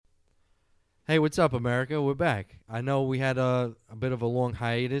Hey, what's up, America? We're back. I know we had a bit of a long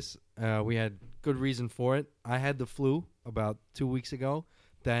hiatus. We had good reason for it. I had the flu about 2 weeks ago.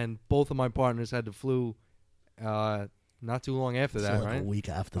 Then both of my partners had the flu not too long after that, right? A week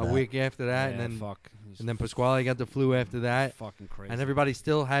after A week after that, Yeah, and then Pasquale got the flu after that. Fucking crazy. And everybody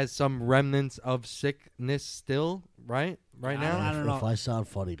still has some remnants of sickness still, right? Right I now? don't know. If I sound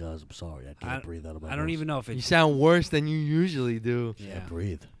funny, guys, I'm sorry. I can't breathe out of my I don't nose. even know if You it's. sound worse than you usually do. Yeah. Can't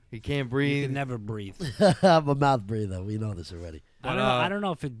breathe. You can't You breathe. can never breathe. I'm a mouth breather. We know this already. I don't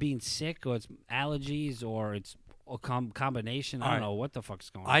know if it's being sick or it's allergies or it's a combination. I don't know what the fuck's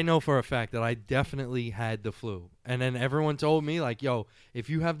going on. I know for a fact that I definitely had the flu. And then everyone told me, like, yo, if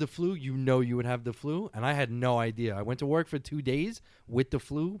you have the flu, you know you would have the flu. And I had no idea. I went to work for 2 days with the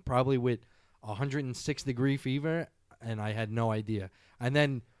flu, probably with 106-degree fever, and I had no idea. And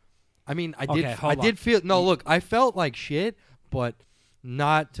then, I mean, I did feel, no, look, I felt like shit, but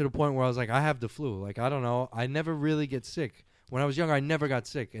not to the point where I was like, I have the flu. Like, I don't know. I never really get sick. When I was younger, I never got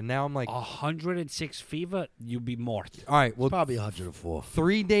sick. And now I'm like, 106 fever, you'd be mort. all right, well, Probably 104.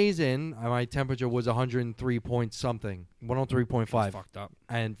 3 days in, my temperature was 103 point something, 103.5. Fucked up.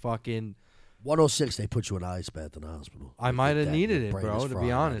 And fucking, 106, they put you in an ice bath in the hospital. I might have Your needed it, brain bro, is to be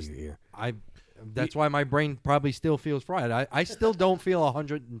fried out of honest. your ear. That's why my brain probably still feels fried. I still don't feel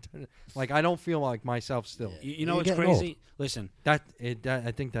 110. Like, I don't feel like myself still. You know You're what's getting crazy? old. Listen, I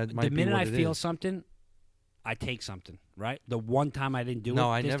think that might the be minute what I it feel is. something, I take something, right? The one time I didn't do it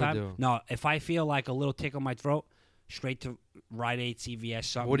No, I this never time, do. No, if I feel like a little tickle in my throat, straight to Rite Aid, CVS,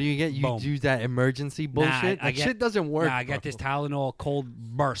 something. What do you get? You Boom. do that emergency bullshit? I That get- shit doesn't work. Nah, I got bro. this Tylenol cold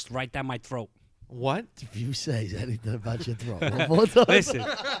burst right down my throat. What? If you say anything about your throat, one more time.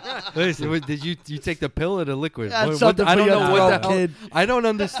 Listen. Did you take the pill or the liquid? That's something I for don't your know what the throat, hell. kid. I don't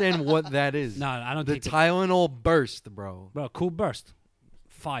understand what that is. No, I don't The take Tylenol burst, bro. Bro, cool burst.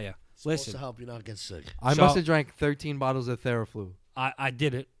 Fire. Supposed Listen, to help you not get sick. I So- must have drank 13 bottles of Theraflu. I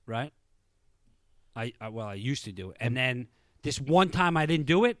did it, right? I used to do it. And then this one time I didn't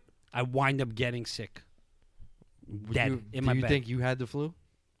do it, I wind up getting sick. Dead in my Do you bed. think you had the flu?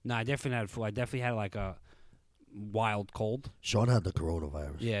 No, I definitely had flu. I definitely had like a wild cold. Sean had the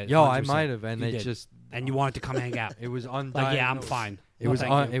coronavirus. Yeah. Yo, I 100%. might have, and You it did. just And you wanted to come hang out. it was undiagnosed. Like, yeah, I'm fine. It No, was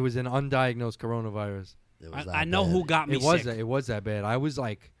thank you. it was an undiagnosed coronavirus. It was I that know bad. who got me sick. It was that bad. I was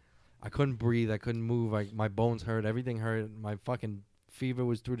like, I couldn't breathe. I couldn't move. My bones hurt. Everything hurt. My fucking fever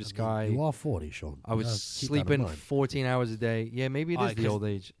was through the sky. You are 40, Sean. I was Yeah, keep that in sleeping mind. 14 hours a day. Yeah, maybe it Oh, is the 'cause old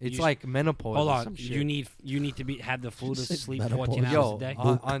age. It's you- like menopause. Hold or on. some shit. You need to have the flu to Say sleep menopause. 14 hours Yo, a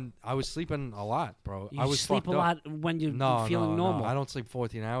day. I was sleeping a lot, bro. You I was sleep fucked a up. lot when you're No, feeling normal. No, I don't sleep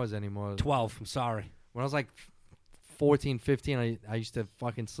 14 hours anymore. 12. I'm sorry. When I was like 14, 15, I used to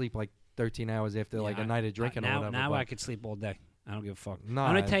fucking sleep like 13 hours after like Yeah, a night of drinking or now, whatever. Now but I could sleep all day. I don't give a fuck. No,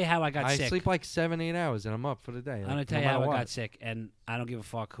 I'm gonna tell you how I got I sick. sleep like 7-8 hours and I'm up for the day. I'm gonna like, tell no you how matter I what. got sick, and I don't give a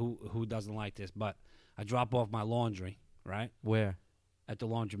fuck who doesn't like this, but I drop off my laundry right Where? at the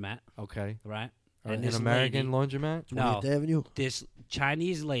laundromat, Okay. right? An And this American lady, laundromat? no, 20th Avenue? this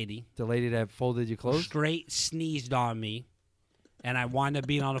Chinese lady The lady that folded your clothes? straight sneezed on me, and I wound up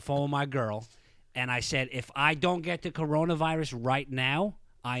being on the phone with my girl, and I said, if I don't get the coronavirus right now,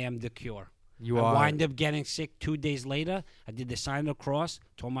 I am the cure. You I are. wind up getting sick 2 days later. I did the sign of the cross,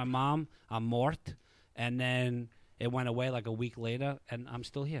 told my mom I'm mort, and then it went away like a week later, and I'm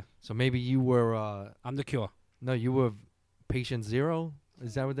still here. So maybe you were, I'm the cure. no, you were patient zero?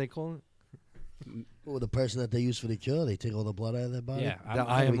 Is that what they call it? Well, the person that they use for the cure, they take all the blood out of their body. Yeah, The I'm,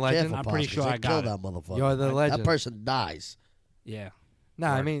 I am Be legend? careful, I'm pretty Pops, sure 'cause I they kill got that motherfucker. You're the legend. That person dies. yeah.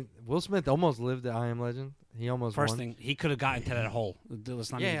 Nah, I Word. mean, Will Smith almost lived the I Am Legend. He almost First won. thing, he could have gotten into that hole.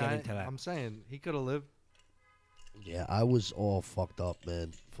 Let's not even get into that. I'm saying he could have lived. Yeah, I was all fucked up,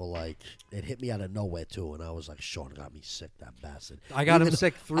 man. For like, it hit me out of nowhere too, and I was like, Sean got me sick, that bastard. I got him Even-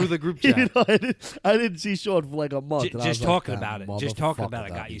 sick through the group Even chat. though I didn't see Sean for like a month. Ju- and I just was like, talking "That about it. Just talking motherfucker about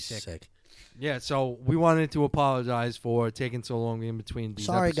it got me you sick." Yeah, so we wanted to apologize for taking so long in between these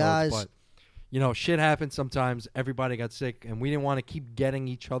Sorry, episodes. guys. But, you know, shit happens sometimes. Everybody got sick, and we didn't want to keep getting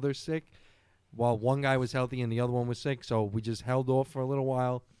each other sick while one guy was healthy and the other one was sick. So we just held off for a little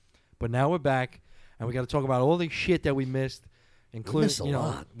while. But now we're back, and we got to talk about all the shit that we missed. Including, missed a you know,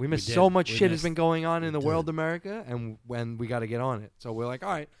 lot. we missed We so did. much We shit has missed. been going on in the We world, did. America, and when we got to get on it. So we're like, all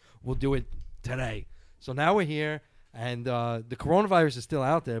right, we'll do it today. So now we're here, and the coronavirus is still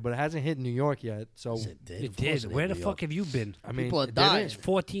out there, but it hasn't hit New York yet. So Yes, it did. It Of course did. it Where did, the New fuck York. have you been? I mean, People are did dying. it?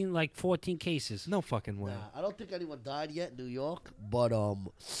 14 cases. No fucking way. Nah, I don't think anyone died yet in New York, but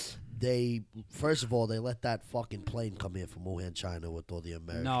they first of all they let that fucking plane come here from Wuhan, China, with all the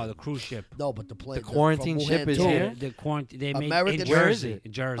Americans. No, the cruise ship. No, but the plane. The quarantine from ship Wuhan is too. here? The quarantine. They made American- in Where Jersey. is it?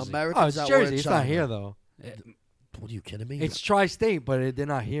 In Jersey. Americans Oh, it's that were in Jersey. It's not China. here though. What are you kidding me? It's tri-state, but they're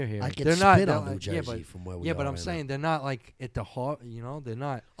not here. I can they're spit not, on they're New Jersey yeah, but, from where we yeah, are but I'm right saying they're not like at the heart. You know, they're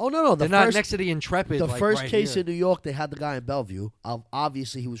not. Oh no, They're not next to the Intrepid. The like, first right case here. in New York, they had the guy in Bellevue.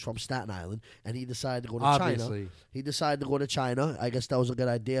 Obviously, he was from Staten Island, and he decided to go to China. Obviously, He decided to go to China. I guess that was a good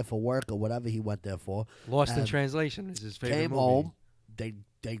idea for work or whatever he went there for. Lost in And Translation is his favorite Came movie. home.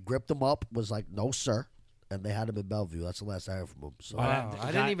 They gripped him up. Was like, no, sir. And they had him in Bellevue. That's the last I heard from him. So Wow. Wow, The I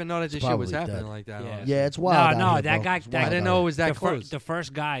guy- didn't even know that this It's shit was probably happening dead. like that. Yeah. honestly. yeah, it's wild. No, out here, that bro. guy- It's that- I wild didn't out know it here. was that the, close. the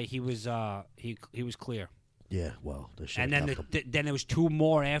first guy, he was clear, Yeah, well, the shit and then kept him. then there was 2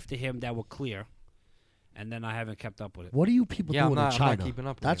 more after him that were clear, and then I haven't kept up with it. What are you people Yeah, I'm doing not- in I'm China? not keeping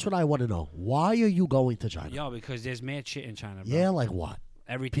up with That's it. what I want to know. Why are you going to China? Yo, because there's mad shit in China, bro. Yeah, like what?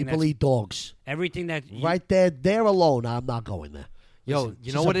 everything People that's, eat dogs. everything that Right there alone, I'm not going there. Yo, Listen, you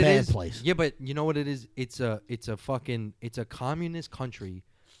it's know just what a it bad is? place. Yeah, but you know what it is? It's a communist country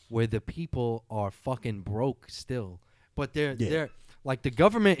where the people are fucking broke still. But they're like the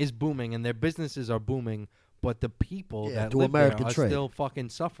government is booming and their businesses are booming, but the people Yeah, that do live American there are trade. still fucking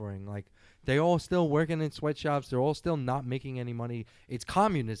suffering. Like they all still working in sweatshops. They're all still not making any money. It's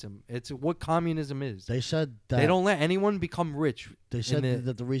communism. It's what communism is. They said that They don't let anyone become rich. They said the-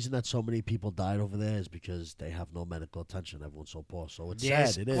 that the reason that so many people died over there is because they have no medical attention. Everyone's so poor. So it's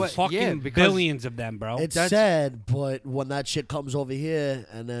There's sad. It is. What- fucking yeah, because- billions of them, bro. It's that's- sad, but when that shit comes over here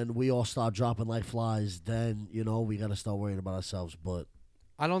and then we all start dropping like flies, then we got to start worrying about ourselves. But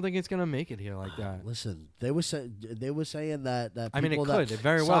I don't think it's gonna make it here like that. listen, they were saying that I mean, it people could. that It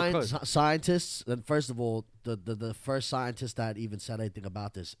very well could. scientists. And first of all, the first scientist that even said anything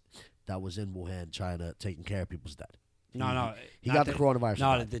about this, that was in Wuhan, China, taking care of people's dead. no, he not got the coronavirus.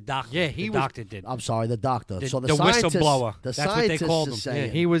 No, and died. the doctor. Yeah, he the was- doctor did. I'm sorry, the doctor. The- so the the scientist, whistleblower. The That's what they scientist called is him. Yeah,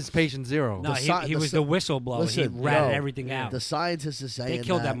 saying. he was patient zero. No, the he, sci- he the was sci- the whistleblower. listen, he ratted yo, everything out. The scientist is saying They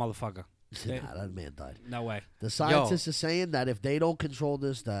killed that motherfucker. Nah, that man died. No way. The scientist is saying that if they don't control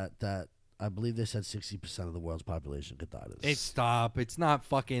this, that I believe they said 60% of the world's population could die of this. Stop. It's not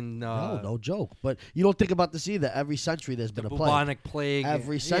fucking. no joke. But you don't think about this either. Every century there's The been a plague. bubonic plague.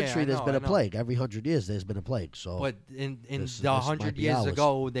 Every Yeah, century I there's know, been I a know. plague. Every 100 years there's been a plague. So, But in This the might 100 be years ours.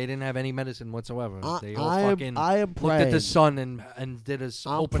 ago, they didn't have any medicine whatsoever. They all I fucking am looked praying. at the sun and did a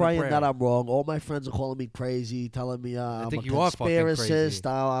I'm open praying prayer. that I'm wrong. All my friends are calling me crazy, telling me I'm think a you are fucking conspiracist. crazy.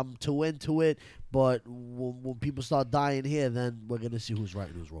 I'm too into it. But when people start dying here, then we're gonna see who's right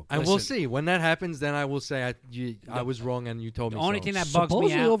and who's wrong. And we'll Listen. see. When that happens, then I will say I was wrong and you told The me only so. thing that bugs me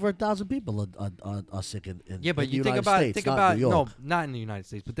Supposedly out. over 1,000 people are sick in Yeah, but in the you think United about States, think not about New York. no, not in the United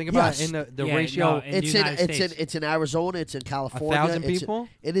States, but think about Yes. in the Yeah, ratio. no, in the United States. It's in Arizona. It's in California. 1,000 it's people?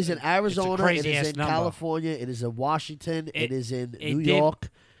 It is in Arizona. It crazy-ass is in number. California. It is in Washington. It It- is in it New did- York.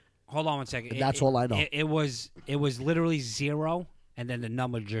 Hold on one second. And that's all I know. It was literally 0, and then the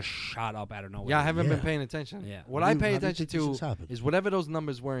number just shot up out of nowhere. Yeah, I haven't been Yeah. paying attention. Yeah. What How I do you- pay how do you attention think this to has happened? is whatever those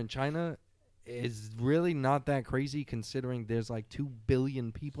numbers were in China is really not that crazy considering there's like 2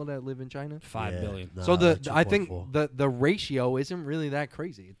 billion people that live in China. 5 Yeah, billion. nah, So I think 2.4. the ratio isn't really that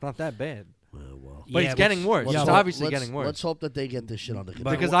crazy. It's not that bad. Well, But it's getting worse. let's It's hope- obviously let's- getting worse. Let's hope that they get this shit under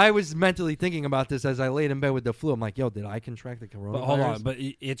control. But Because I was mentally thinking about this as I laid in bed with the flu. I'm like, yo, did I contract the coronavirus? But hold on. But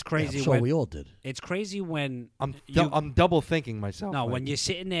it's Yeah, crazy I'm sure when we all did. it's crazy when I'm you- I'm double thinking myself. No, like, when you're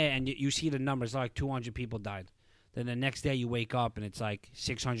sitting there and you see the numbers, like 200 people died. Then the next day you wake up and it's like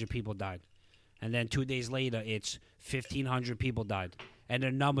 600 people died. And then 2 days later it's 1,500 people died. And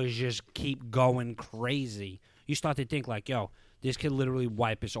the numbers just keep going crazy. You start to think like, yo, this could literally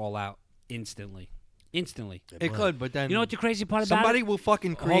wipe us all out instantly. Instantly. it could, but then You know what the crazy part about somebody it? will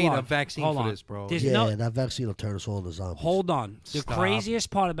fucking Hold create on, a vaccine hold for on. this, bro. There's Yeah, no- that vaccine will turn us all into zombies. Hold on. The Stop. craziest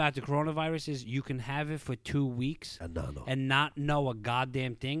part about the coronavirus is you can have it for 2 weeks No. and not know a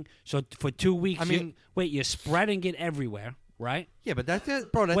goddamn thing. So for 2 weeks, I mean- you're spreading it everywhere, right? Yeah, but that's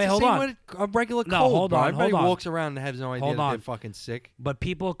it, bro. That's Wait, the hold same on. with a regular No, cold, hold bro. on, Everybody hold on. walks around and has no idea Hold that on. they're fucking sick. But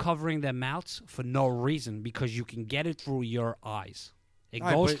people are covering their mouths for no reason because you can get it through your eyes. It All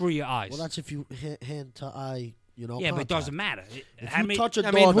right, goes but- through your eyes. Well, that's if you hand to eye, yeah, but it contact. doesn't matter. If How you many- touch a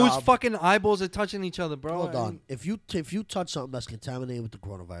I mean, whose doorknob, fucking eyeballs are touching each other, bro? hold I on. mean, If you touch something that's contaminated with the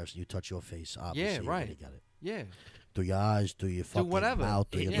coronavirus and you touch your face, obviously you're right. gonna get it. yeah. Through your eyes, through your fucking whatever. mouth,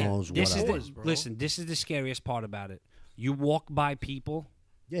 through your Yeah. nose, this whatever. is bro. listen. This is the scariest part about it. You walk by people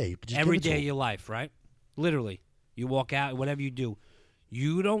Yeah, you can just every give it to day of them. your life, right? Literally, you walk out, whatever you do,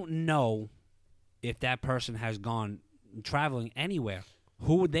 you don't know if that person has gone traveling anywhere.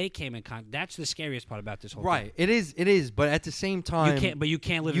 who they came in contact. That's the scariest part about this whole Right. It is. But at the same time, You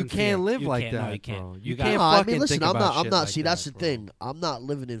can't live. you in can't fear. live You like can't, that, No, you can't. bro. You You got can't No, I fucking mean, listen, think I'm about not. I'm shit not. like See, that's that, the bro. thing. I'm not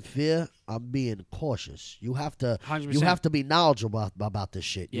living in fear. I'm being cautious. You have to. 100%. You have to be knowledgeable about this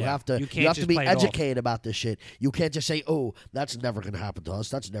shit. You Yeah. have to. You You, can't have to just be play it off. educated about this shit. You can't just say, "Oh, that's never going to happen to us.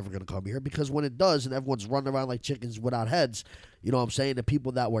 That's never going to come here." Because when it does, and everyone's running around like chickens without heads, you know what I'm saying? The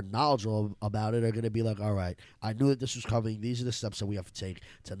people that were knowledgeable about it are going to be like, "All right, I knew that this was coming. These are the steps that we have to take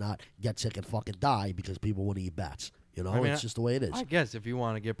to not get sick and fucking die because people want to eat bats." You know, I mean, it's just the way it is. I guess if you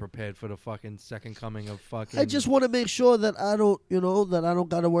want to get prepared for the fucking second coming of fucking. I just want to make sure that I don't, that I don't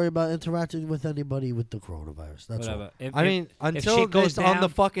got to worry about interacting with anybody with the coronavirus. That's all. Whatever. If- I if- mean, until shit goes it's on the down-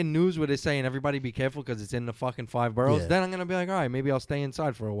 fucking news where they're saying everybody be careful because it's in the fucking 5 boroughs, Yeah. then I'm gonna be like, all right, maybe I'll stay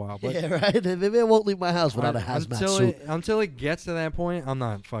inside for a while. But Yeah, right. Maybe I won't leave my house without a hazmat suit. until it gets to that point, I'm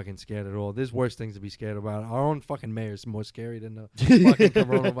not fucking scared at all. There's worse things to be scared about. Our own fucking mayor's more scary than the fucking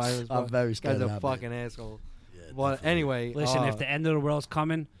coronavirus. I'm bro. very This scared guy's of a that, man. fucking asshole. Yeah, But definitely. anyway, Listen, if the end of the world's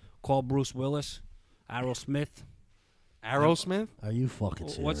coming, call Bruce Willis, Errol Smith. Aerosmith, Are you fucking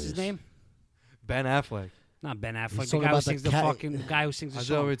serious? What's his name? Ben Affleck. Not Ben Affleck. The talking guy who about the sings the cat- fucking guy who sings the I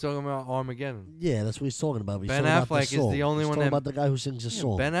thought we were song. talking about Armageddon. Yeah, that's what he's talking about. He's Ben talking about Affleck the is song. the only He's one talking that- about the guy who sings the Yeah,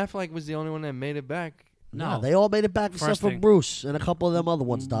 song. Ben Affleck was the only one that made it back. Nah, No, they all made it back except First for thing. Bruce, and a couple of them other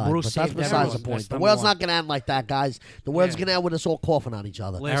ones died. Bruce but that's saved besides everyone. the point. That's The number world's one. not gonna end like that, guys. The world's Yeah. gonna end with us all coughing on each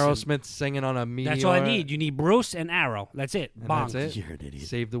other. Listen, Aerosmith singing on a meteor. that's all I need. You need Bruce and Arrow. That's it. And Bong. that's it. You're an idiot.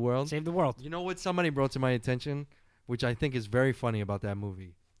 Save the world. Save the world. You know what somebody brought to my attention, which I think is very funny about that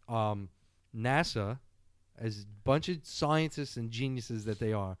movie? NASA, as a bunch of scientists and geniuses that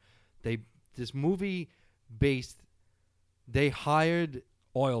they are, this movie they hired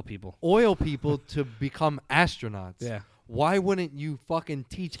Oil people. oil people to become astronauts. Yeah. Why wouldn't you fucking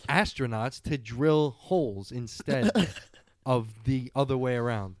teach astronauts to drill holes instead of the other way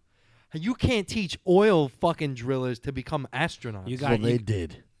around? You can't teach oil fucking drillers to become astronauts. You Well, got they you,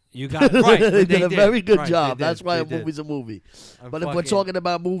 did. you got Right, they did they a did. very good Right, job. they did. That's why They a did. movie's a movie. I'm But if we're fucking- talking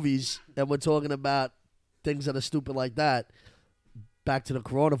about movies and we're talking about things that are stupid like that, back to the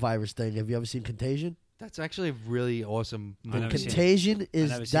coronavirus thing. Have you ever seen Contagion? That's actually a really awesome I movie. never seen it. Contagion is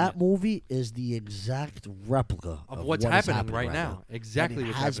never seen that it. movie is the exact replica of of what's what is happening right now. Exactly And it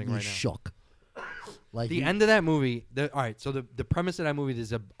what's has happening me right now. shook. Like The you- end of that movie, all right, so the premise of that movie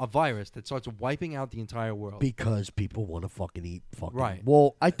is a virus that starts wiping out the entire world. because people want to fucking eat fucking. Right.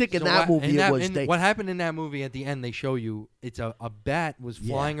 Well, I think in So that movie it was they what happened in that movie at the end, they show you it's a bat was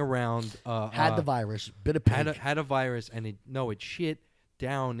Yeah. flying around. had the virus, bit of pig. had a virus, and it shit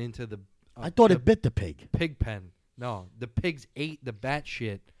down into the. I thought the it bit the pig. pig pen. No, the pigs ate the bat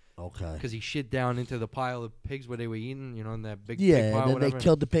shit Okay. because he shit down into the pile of pigs where they were eating. You know, in that big Yeah, pig pile. and then whatever. they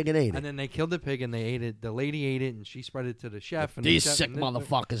killed the pig and ate And it. then they killed the pig and they ate it. The lady ate it and she spread it to the chef. And the These chef sick and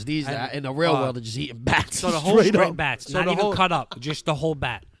motherfuckers. These and, in the real uh, world are just eating bats. so the whole straight straight up. bats, So not the even whole- cut up, just the whole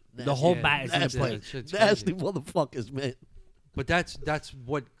bat. The whole Yeah, bat is in a nasty. plate. That shit's Nasty crazy. motherfuckers, man. But that's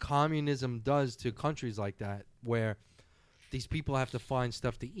what communism does to countries like that, where these people have to find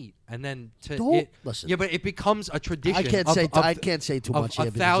stuff to eat, and then Don't listen. Yeah, but it becomes a tradition. I can't of, say of, I can't say too of much here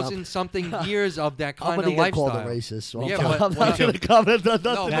a because I'm- thousand something years of that I'm kind gonna of get called lifestyle. a racist, so Yeah, I'm but- not going to comment on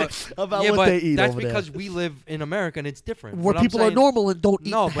No, nothing but- about yeah, what but they eat that's over because there. we live in America and it's different. Where What I'm people are saying- normal and don't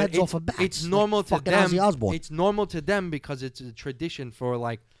eat No, the but heads off of bats. it's normal to fucking them. Ozzy Osbourne. It's normal to them because it's a tradition for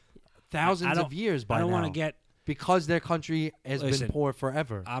like thousands don't- of years by I don't now. want to get. Because their country has Listen, been poor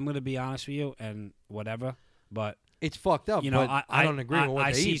forever. I'm gonna be honest with you, and whatever, but It's fucked up. you know, but I don't agree with what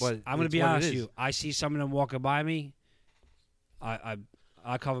I they see, eat. But I'm gonna it's be what it honest with is. you. I see some of them walking by me.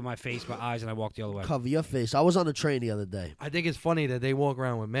 I cover my face, my eyes, and I walk the other way. Cover your face. I was on the train the other day. I think it's funny that they walk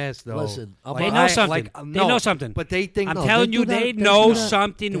around with masks, though. Listen, I'm They Like, know something. They no, know something. But they think I'm No, telling they you, do that- they they know do that-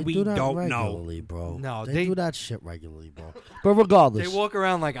 something They we do that don't know. regularly, bro. No, they they- do that shit regularly, bro. But regardless, they walk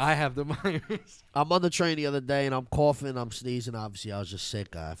around like I have the virus. I'm on the train the other day and I'm coughing, I'm sneezing. Obviously, I was just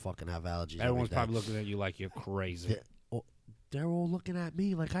sick. I fucking have allergies. Everyone's every day. probably looking at you like you're crazy. Yeah. They're all looking at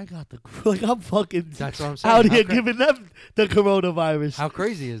me like I got the like I'm fucking That's what I'm saying. out How here cra- giving them the coronavirus. How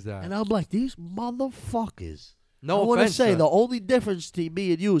crazy is that? And I'm like, these motherfuckers. No I want to offense. say sir. the only difference between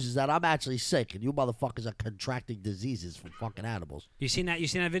me and you is that I'm actually sick, and you motherfuckers are contracting diseases from fucking animals. You seen that? You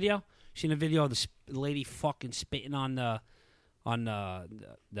seen that video? Seen a video of the lady fucking spitting on the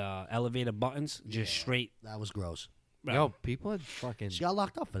elevator buttons, just straight. That was gross. Yo, people are fucking. She got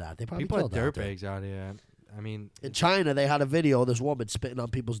locked up for that. They probably People are killed her out there. dirtbags out here. I mean, In China, they had a video of this woman spitting on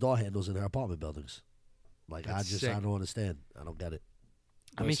people's door handles in their apartment buildings. Like, That's I sick. don't understand. I don't get it.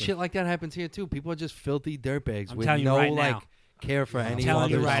 I mean, Listen. shit like that happens here too. People are just filthy dirtbags I'm with telling you no right like now. care for any telling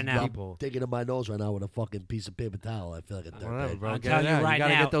you other right now. people. Digging in my nose right now with a fucking piece of paper towel. I feel like a Whatever, dirtbag. bro. I'm Get telling it you out. right You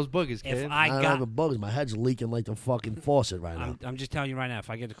gotta now, get those boogers, if kid. I don't got- have bugs. My head's leaking like the fucking faucet right now. I'm just telling you right now. If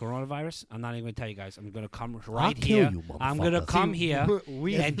I get the coronavirus, I'm not even gonna tell you guys. I'm gonna come I'll right kill here. you, I'm gonna motherfucker. come See, here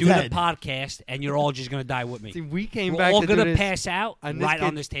we- and do dead. the podcast, and you're all just gonna die with me. See, we came We're back all to do gonna this, pass out and right kid,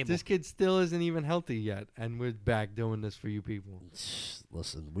 on this table. This kid still isn't even healthy yet, and we're back doing this for you people.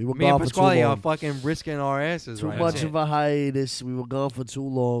 Listen, we were Me and gone for too Pasquale are long. fucking risking our asses Too right much now. of a hiatus. We were gone for too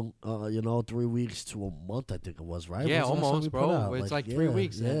long. 3 weeks to a month, I think it was, right? Yeah, When's the last time almost, we put bro. out? It's like 3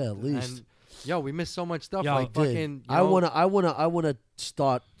 weeks. Yeah, and- at least. And, yo, we missed so much stuff. Yo, like Did. fucking. You I know, wanna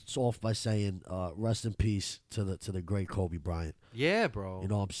start off by saying, rest in peace to the great Kobe Bryant. Yeah, bro. You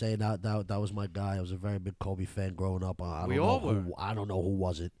know what I'm saying? That was my guy. I was a very big Kobe fan growing up. We all were. I don't know who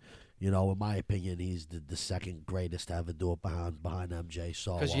wasn't. You know, in my opinion, he's the second greatest to ever do it behind MJ.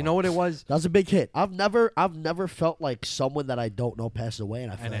 So Because you know what it was. that was a big hit. I've never felt like someone that I don't know passed away,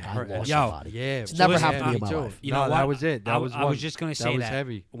 and I feel And like it I hurt. lost Yo, somebody. Yeah, It's bro. never listen, happened to me in me my too. life. You No, know that what? was it. That was I was one. just gonna That say was that.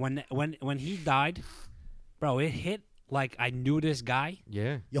 heavy. When he died, bro, it hit like I knew this guy.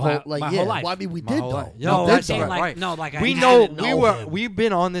 Yeah. Your My- whole, like, my yeah. whole life. Well, I mean, we My did whole though. life. We No, did I'm saying though. like right. no, like I We had know to him. we've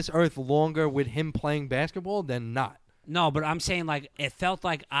been on this earth longer with him playing basketball than not. No, but I'm saying like it felt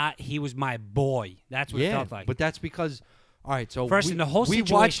like he was my boy. That's what it Yeah, felt like. but that's because. All right, so First, we, in the whole we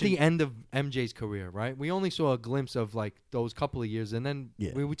watched situation- the end of MJ's career, right? We only saw a glimpse of like those couple of years, and then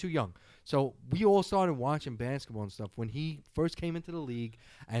Yeah. we were too young. So we all started watching basketball and stuff when he first came into the league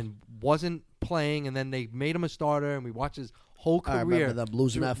and wasn't playing, and then they made him a starter, and we watched his whole I career. remember them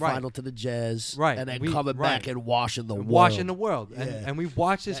losing through- that right. final to the Jazz, Right. and then We- coming back right. and washing the world. Watching the world. Yeah. And we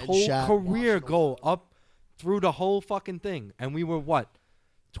watched his And whole Shaq career watching the go up through the whole fucking thing. And we were what?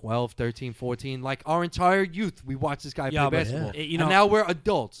 12, 13, 14. Like our entire youth, we watched this guy Yeah, play but, basketball. you know- and now we're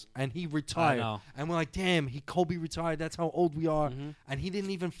adults, and he retired. know. And we're like, damn, Kobe retired. That's how old we are. Mhm. And he didn't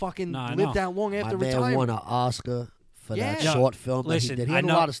even fucking No, I live know. that long My after man retirement. won an Oscar for that Yeah. short film Listen, that he did. He I had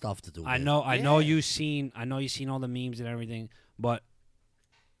know- a lot of stuff to do. I man. know Yeah. you've seen all the memes and everything, but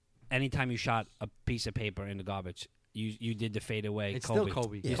anytime you shot a piece of paper in the garbage, you did the fade away. It's Kobe. still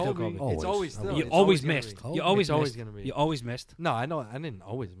Kobe. Yeah. It's Kobe. still Kobe. It's Always. always still. You it's always gonna missed. be. Kobe. You always It's always missed. gonna be. You always missed. No, I know. I didn't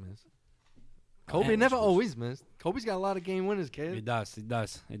always miss. Kobe always never missed. always missed. Kobe's got a lot of game winners, It kid. does. It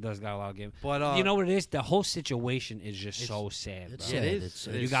does. It does got a lot of game. But You know what it is? The whole situation is just It's- so sad. It's Bro. Yeah, sad. it is. It's It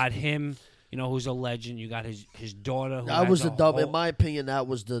sad. You is. got him, who's a legend. You got his daughter. Who That has was a the dub. whole- In my opinion, that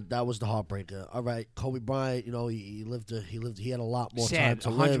was the heartbreaker. All right, Kobe Bryant. He lived. He had a lot more time Sad, to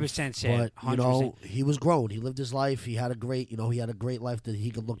 100% live. sad, But 100%. he was grown. He lived his life. He had a great. He had a great life that he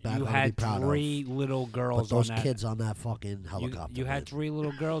could look back You on and be had proud three of. little But girls those on that. kids on that fucking helicopter. You man. had three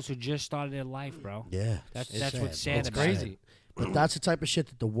little girls who just started their life, bro. Yeah, That's it's what's sad It's about crazy. it. But that's the type of shit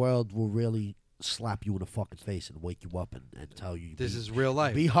that the world will really slap you in the fucking face and wake you up and tell you. This is real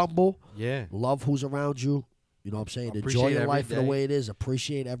life. Be humble. Yeah. Love who's around you. You know what I'm saying? Appreciate Enjoy your every life for the day. way it is.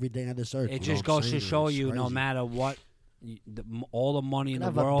 Appreciate every day on this earth. It You know just what I'm goes to saying? show It's you, no crazy. matter what, all the money in You the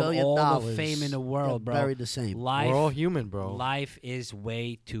can have $1 world, billion, all the fame in the world, get bro. buried the same. We're all Life, human, bro. life is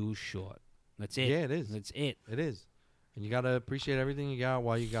way too short. That's it. Yeah, it is. That's it. It is. And you got to appreciate everything you got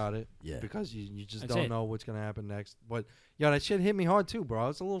while you got it. Yeah. Because you just That's don't it. know what's going to happen next. But, yeah, that shit hit me hard, too, bro.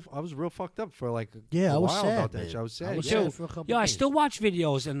 I was real fucked up for, like, Yeah, a I was while sad, about that man. shit. I was sad. I was yeah. sad for a couple Yo, I days. still watch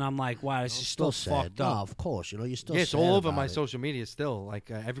videos and I'm like, wow, this I'm is still sad. fucked No, up. of course. You're still Yeah, it's sad all over about my it. social media still. Like,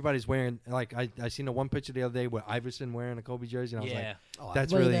 everybody's wearing, like, I seen the one picture the other day with Iverson wearing a Kobe jersey, and I was like, Yeah. Oh,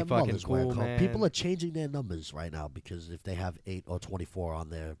 That's everybody really and their fucking mothers wear cool, Kobe. man. People are changing their numbers right now because if they have 8 or 24 on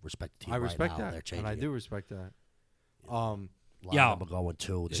their respective team I respect right now, they're that. changing And I it. do respect that. A lot Yo. of them are going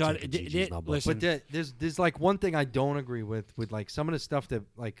 2. They're So, taking d- Gigi's d- number. listen. But there's like one thing I don't agree with like some of the stuff that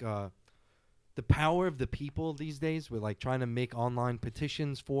like the power of the people these days with like trying to make online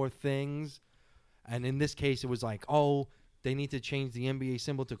petitions for things, and in this case it was like, oh, they need to change the NBA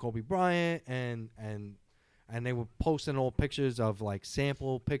symbol to Kobe Bryant, and they were posting all pictures of like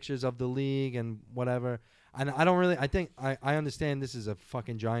sample pictures of the league and whatever. And I don't really. I think I understand this is a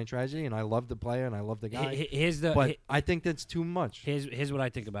fucking giant tragedy, and I love the player and I love the guy. Here's the But I think that's too much. Here's what I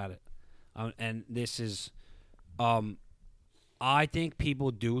think about it, and this is, I think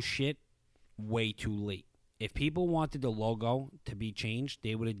people do shit way too late. If people wanted the logo to be changed,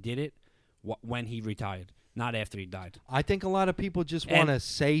 they would have did it when he retired, not after he died. I think a lot of people just And- want to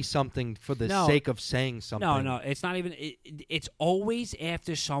say something for the No. sake of saying something. No, it's not even. It's always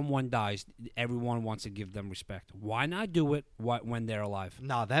after someone dies, everyone wants to give them respect. Why not do it when they're alive?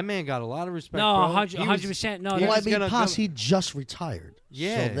 Nah, that man got a lot of respect. No, bro. 100%. No, he Well, I was mean, gonna- Paz, he just retired.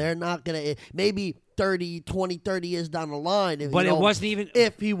 Yeah. So they're not going to, maybe 30 years down the line. If, But you it know, wasn't even.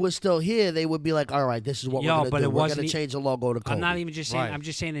 if he was still here, they would be like, all right, this is what Yo, we're going but to do. it We're wasn't going to change the logo to Kobe. I'm not even just saying. Right. I'm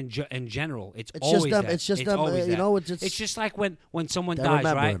just saying in general. It's It's always just them. that. It's just them. always You that. know, It's just like when someone they're dies,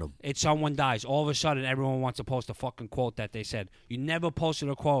 remembering right? them. It's someone dies. All of a sudden, everyone wants to post a fucking quote that they said. You never posted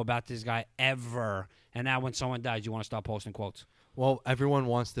a quote about this guy ever, and now when someone dies, you want to start posting quotes. Well, everyone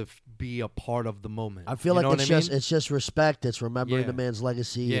wants to be a part of the moment. I feel You know like what it's I mean? just it's just respect. It's remembering Yeah. the man's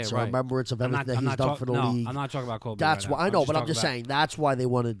legacy. Yeah, It's a right. remembrance of I'm everything not that he's done talk- for the no, league. I'm not talking about Kobe. That's right why now. I know, but I'm talking just about- saying that's why they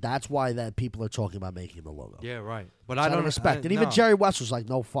wanted. That's why that people are talking about making the logo. Yeah, right. But Out I of don't respect. And even Jerry West was like,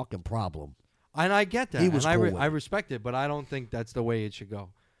 no fucking problem. And I get that. He was and cool with I it. respect it, but I don't think that's the way it should go.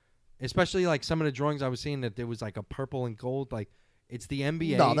 Especially like some of the drawings I was seeing that there was like a purple and gold. Like it's the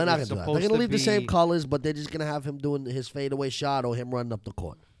NBA. No, they're not It's going to do that. They're supposed going to to leave the same be- colors, but they're just going to have him doing his fadeaway shot or him running up the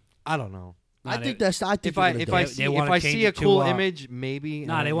court. I don't know. Nah, I they- think that's. I think If I they're if gonna I do it. see They wanna if I change see a it to, cool uh, image, maybe.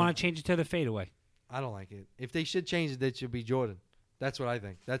 Nah, they want to change it to the fadeaway. I don't like it. If they should change it, it should be Jordan. That's what I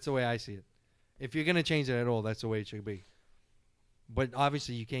think. That's the way I see it. If you're gonna change it at all, that's the way it should be. But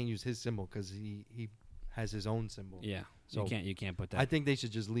obviously, you can't use his symbol because he has his own symbol. Yeah, So, you can't put that. I think they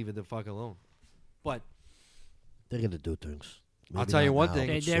should just leave it the fuck alone. But They're going to do things. I'll Maybe tell you not one now, thing.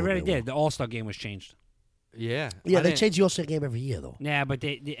 but they soon already will. did. The All-Star game was changed. yeah, Yeah, I they didn't- change the All-Star game every year, though. Yeah, but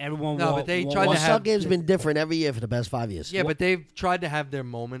everyone. No, wa- but they wa- tried to wa- All-Star have- game's been different every year for the past 5 years. Yeah, but they've tried to have their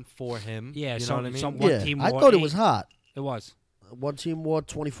moment for him. Yeah, you know some- what I mean. some- one yeah, team I wore thought it 8. was hot. It was. One team wore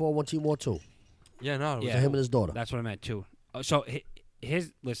 24, one team wore 2. Yeah, no, it was Yeah. For him and his daughter. That's what I meant too. So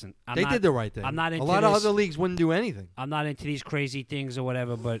his listen. they did the right thing. I'm not a into lot of this. other leagues wouldn't do anything. I'm not into these crazy things or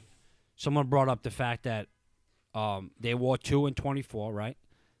whatever, but someone brought up the fact that they wore 2 and 24, right?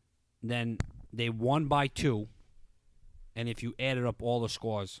 Then they won by 2, and if you added up all the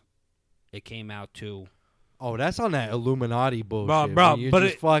scores, it came out to. Oh, that's on that Illuminati bullshit. Bro, man. You're but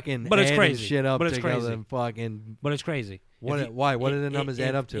just fucking but it's adding crazy. shit up But it's together crazy. and fucking. But it's crazy. Why? What do the numbers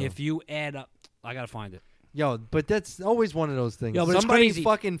add up to? If you add up, I gotta find it. Yo, but that's always one of those things. Yo, but it's Somebody crazy.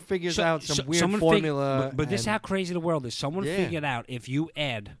 fucking figures out some weird someone formula. but this is and how crazy the world is. Someone Yeah. figured out if you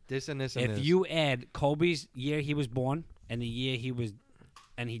add. this and this and If this. you add Kobe's year he was born and the year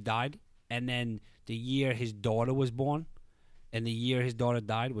he died, and then the year his daughter was born and the year his daughter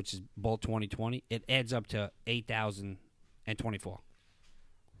died, which is both 2020, it adds up to 8,024.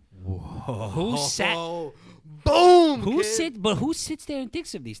 Who sat? Boom. Who kid. Who sits there and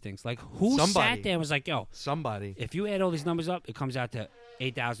thinks of these things? Like who Somebody. sat there and was like, "Yo, Somebody. if you add all these numbers up, it comes out to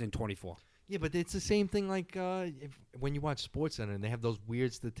 8,024." Yeah, but it's the same thing. Like when you watch SportsCenter and they have those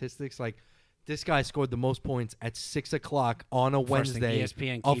weird statistics, like this guy scored the most points at 6 o'clock on a First thing, Wednesday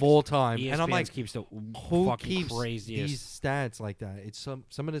ESPN of keeps- all time, ESPN and I'm like, keeps the who fucking keeps craziest. these stats like that? It's some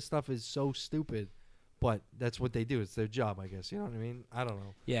of this stuff is so stupid, but that's what they do. It's their job, I guess. You know what I mean? I don't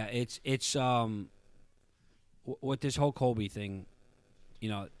know. Yeah, it's with this whole Kobe thing, you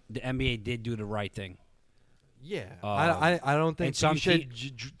know, the NBA did do the right thing. Yeah, Um, I don't think and some you should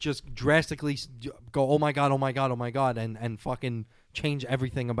just drastically go, oh my god, oh my god, oh my god, and fucking change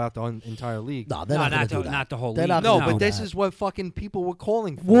everything about the entire league. No, they're No, not going not to do the- that. not the whole They're league. not No, gonna but do this that. is what fucking people were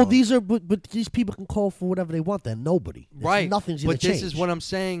calling for. Well, but these people can call for whatever they want. Then nobody. right. Nothing's going But to change. this is what I'm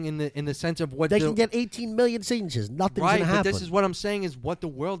saying in the sense of what They the, can get 18 million signatures. Nothing's right. going to happen. But this is what I'm saying is what the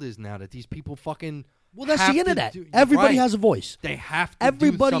world is now. That these people fucking well, that's have the to internet. do- Everybody right. has a voice. They have to.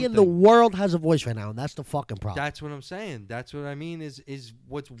 Everybody do in the something. world has a voice right now, and that's the fucking problem. That's what I'm saying. That's what I mean is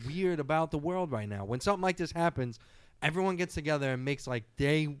what's weird about the world right now. When something like this happens, everyone gets together and makes like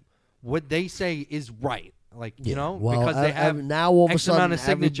what they say is right. Like, you know, well, because they have now all of a X sudden amount of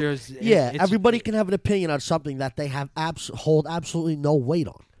signatures. Yeah, it's- everybody can have an opinion on something that they have hold absolutely no weight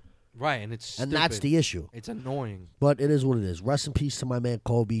on, right, and it's and that's stupid. the issue. It's annoying. But it is what it is. Rest in peace to my man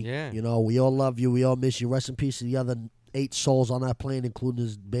Kobe. Yeah. You know, we all love you. We all miss you. Rest in peace to the other 8 souls on that plane, including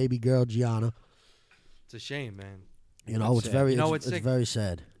his baby girl Gianna. It's a shame, man. You know, That's it's sad. very, You know it's what's sick? very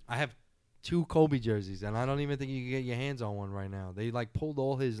sad. I have 2 Kobe jerseys, and I don't even think you can get your hands on one right now. They like pulled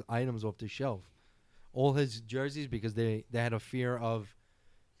all his items off the shelf, all his jerseys, because they had a fear of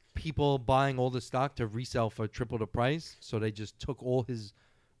people buying all the stock to resell for triple the price. So they just took all his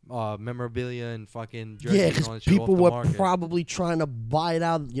memorabilia and fucking jerseys Yeah, and because all that shit people off the were market. probably trying to buy it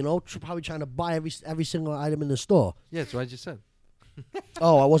out. You know, probably trying to buy every single item in the store. Yeah, that's what I just said.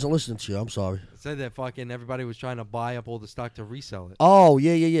 Oh, I wasn't listening to you. I'm sorry. I said that fucking everybody was trying to buy up all the stock to resell it. Oh,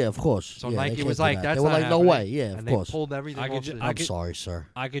 yeah. Of course. So yeah, they Nike can't was do like, that. "That's They were not like, no happening." way. Yeah, and of they course. pulled everything I off. could ju- the- I I'm could- sorry, sir.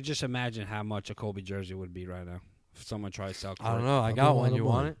 I could just imagine how much a Kobe jersey would be right now if someone tried to sell. I don't know. I I'll got go one. on You the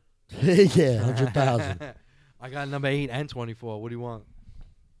want money. it? Yeah, 100,000. I got number 8 and 24. What do you want?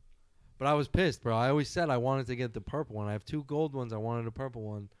 But I was pissed, bro. I always said I wanted to get the purple one. I have 2 gold ones. I wanted a purple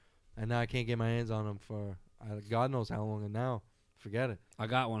one, and now I can't get my hands on them for God knows how long. And now, forget it. I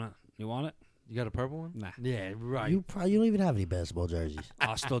got one. You want it? You got a purple one? Nah. Yeah, right. You don't even have any basketball jerseys.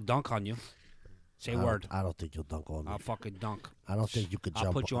 I'll still dunk on you. Say word. I don't think you'll dunk on me. I'll fucking dunk. I don't think you could I'll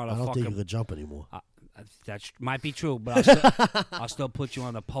jump. put you on I a don't think you fucking- could jump anymore. That might be true, but I'll still put you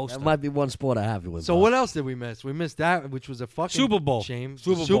on a poster. That might be one sport I have you with. So Bob. what else did we miss? We missed that, which was a fucking Super Bowl. shame.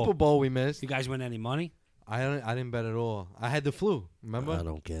 Super Bowl. We missed. You guys win any money? I didn't bet at all. I had the flu. Remember? I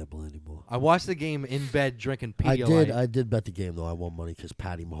don't gamble anymore. I watched the game in bed drinking I Pedialyte. did bet the game though. I won money because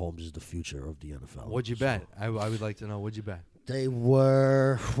Patty Mahomes is the future of the NFL. What'd you So- bet? I would like to know. What'd you bet? They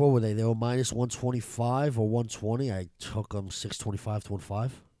were what were they? They were minus 125 or 120. I took them 625 to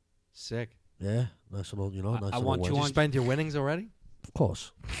 1-5. Sick. Yeah, nice little, nice I little won win. Did you spend your winnings already? Of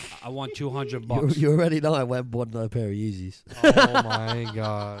course. I won $200. You already know I went and bought another pair of Yeezys. Oh my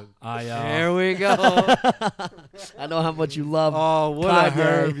god. Here we go. I know how much you love. Oh, what Kanye. a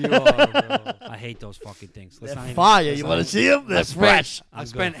herb you are, bro. I hate those fucking things. They're not even- fire. let's You not want to even- see them? They're fresh. I I'm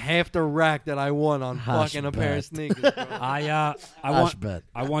spent good. half the rack that I won on Hush fucking a pair of bet. sneakers, bro. I Hush won. bet.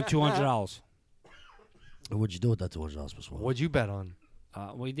 I won $200. What'd you do with that $200 plus one? What'd you bet on?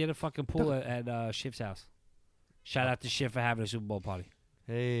 We did a fucking pool at Schiff's house. Shout out to Schiff for having a Super Bowl party.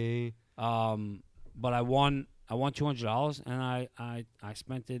 Hey. But I won $200, and I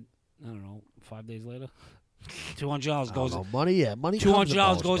spent it. I don't know. 5 days later, $200 goes. Money. Yeah, money. $200 comes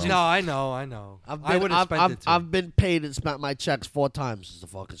and goes in. No, I know. I've I been, would have spent it too. I've been paid and spent my checks 4 times since the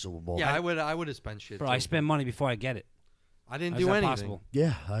fucking Super Bowl. Yeah, I would have spent shit. Bro, too. I spend money before I get it. I didn't How's do that anything. possible?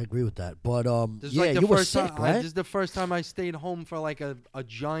 Yeah, I agree with that. But This is yeah, like the you were first sick, time. right? This is the first time I stayed home for like a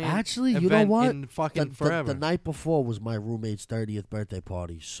giant. Actually, you know event what? In fucking The forever. night before was my roommate's 30th birthday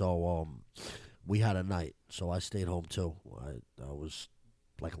party, so we had a night. So I stayed home too. I was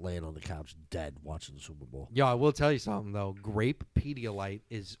like laying on the couch dead watching the Super Bowl. Yo, I will tell you something though. Grape Pedialyte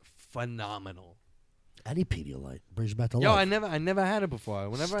is phenomenal. Any Pedialyte brings you back to Yo, life. I never had it before.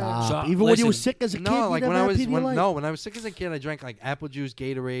 Whenever Stop. So, Even when you were listen, sick as a kid, no, like you when never I had was Pedialyte? when I was sick as a kid, I drank like apple juice,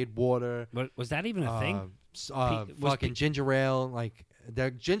 Gatorade, water. But was that even a thing? Was Fucking ginger ale. Like the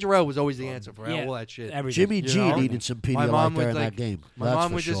ginger ale was always the answer for yeah, all that shit. Everything. Jimmy You G know? needed some My Pedialyte mom would, during like- that game. my That's mom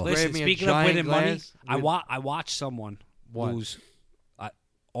for would just sure. grab Listen, me a speaking of giant winning money, glass I with- watched someone What? lose.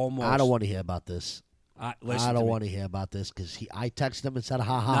 Almost. I don't want to hear about this. Listen I to don't me. want to hear about this because I texted him and said,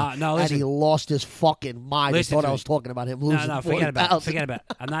 "Ha ha," No, and he listen. lost his fucking mind. He Listen thought to I me. was talking about him losing. No, forget about it. 40,000. Forget about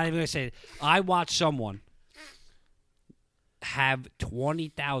it. I'm not even going to say it. I watched someone have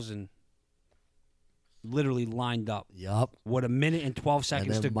 20,000 literally lined up Yup. with a minute and 12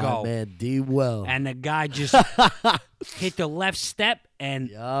 seconds and to then my go. man D. Well. And the guy just hit the left step and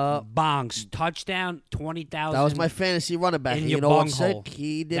Yup. bongs. Touchdown, 20,000. That was my fantasy running back. in You your know what's bunghole. sick?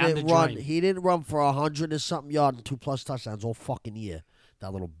 He Down didn't the run. drain. He didn't run for 100 and something yards and 2+ touchdowns all fucking year.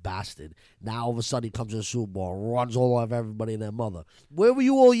 That little bastard. Now all of a sudden he comes in the Super Bowl, runs all over everybody and their mother. Where were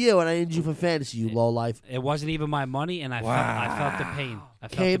you all year when I needed you for fantasy? You low life. It wasn't even my money, and I felt the pain. I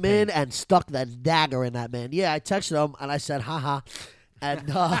felt Came the pain. in and stuck that dagger in that man. Yeah, I texted him and I said, haha. And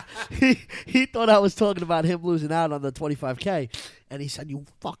he thought I was talking about him losing out on the 25K. And he said, "You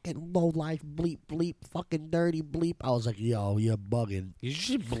fucking low life bleep bleep fucking dirty bleep." I was like, "Yo, you're bugging." You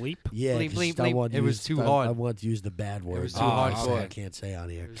should bleep. Yeah, Bleep, 'cause bleep, I bleep. wanted to It was use- too I hard. wanted to use the bad word. was too hardcore. I can't say on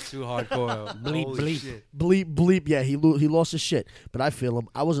It here. was too hardcore. Bleep, Holy bleep. shit. Bleep bleep. Yeah, he lost his shit. But I feel him.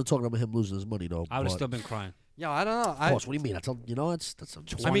 I wasn't talking about him losing his money though. I would have but- still been crying. Yo, I don't know. Of course. What do you mean? That's that's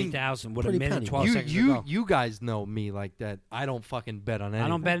I mean, 20,000 with a pretty minute and penny. 12 seconds to you go. you guys know me like that. I don't fucking bet on anything. I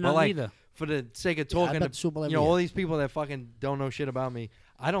don't bet But, on like, either. For the sake of Yeah, I talking bet the Super Bowl to every you know year. all these people that fucking don't know shit about me,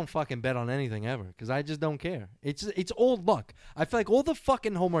 I don't fucking bet on anything ever because I just don't care. It's all luck. I feel like all the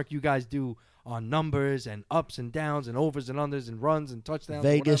fucking homework you guys do on numbers and ups and downs and overs and unders and runs and touchdowns.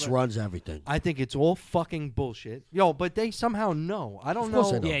 Vegas whatever, runs everything. I think it's all fucking bullshit. Yo, but they somehow know. I don't Of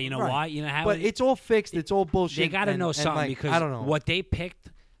course know. they know. Yeah, you know Right. why? You know how? But it's all fixed. It's all bullshit. they got to and- know and, something like, because I don't know. what they picked.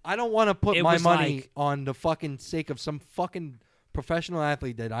 I don't want to put It my was money like- on the fucking sake of some fucking professional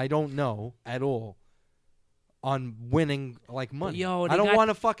athlete that I don't know at all on winning like money. Yo, they I don't got- want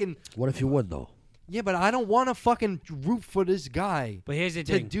to fucking What if you win though? yeah, but I don't want to fucking root for this guy But here's the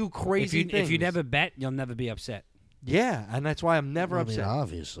to thing: do crazy things. if you never bet, you'll never be upset. yeah, and that's why I'm never I upset. mean,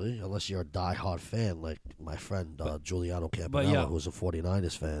 obviously, unless you're a diehard fan like my friend Giuliano but Campanella, yeah. who's a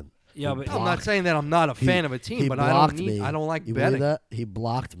 49ers fan. Yeah, but I'm not saying that I'm not a He- fan of a team, he but I blocked don't need. me. I don't like You believe betting. that? He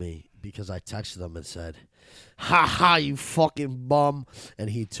blocked me because I texted him and said, "Ha ha, you fucking bum!" And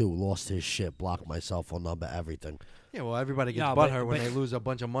he too lost his shit, blocked my cell phone number, everything. Yeah, well, everybody gets No, but- butthurt when but- they lose a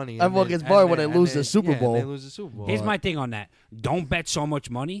bunch of money. and Everyone they- gets and butthurt when they lose and the Super yeah, Bowl. They lose the Super Bowl. here's my thing on that: don't bet so much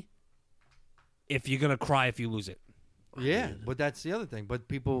money if you're gonna cry if you lose it. Yeah, but that's the other thing. But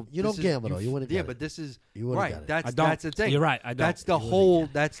people, You this don't is- gamble, though. You wouldn't Yeah, get it. but this is You wouldn't right. get it. That's I don't. that's the thing. You're right. I don't. That's the You wouldn't whole. get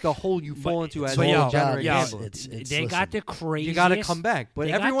it. That's the hole you fall into as but a yo, degenerate yo, gambler. they got the craziest. You got to come back. But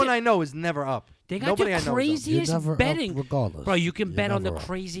they got everyone the- I know is never up. They got Nobody the I know is up. craziest You're never betting, up regardless. bro. You can You're bet on the never up.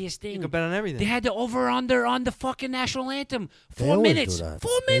 craziest thing. You can bet on everything. They had the over under on the fucking national anthem. They 4 always minutes. do that.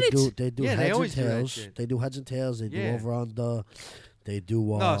 4 minutes. They do Yeah, they heads always do and that tails. shit. They do heads and tails. They do Yeah. over on the. They do.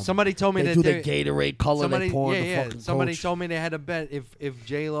 No, somebody told me they that do they- the Gatorade color. Somebody, they pour yeah, in the yeah. fucking Somebody coach. told me they had a bet if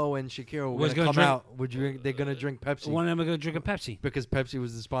J Lo and Shakira were Was gonna gonna come drink- out, they're gonna drink Pepsi One of them are gonna drink a Pepsi. because Pepsi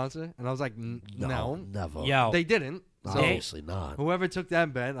was the sponsor, and I was like, no, never. Yo, they didn't. No, So obviously not. whoever took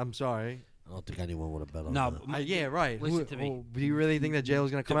that bet, I'm sorry. I don't think anyone would have bet on No, that. Yeah, right. Listen to me. Do you really think that J Lo's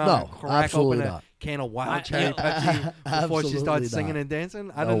gonna come out No, and crack absolutely open not. a can of wild I- cherry yeah. Pepsi before she Absolutely starts not. singing and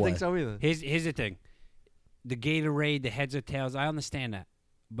dancing? I No don't way. think so either. Here's the thing. The Gatorade, the heads or tails, I understand that.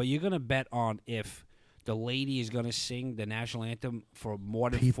 But you're going to bet on if the lady is going to sing the national anthem for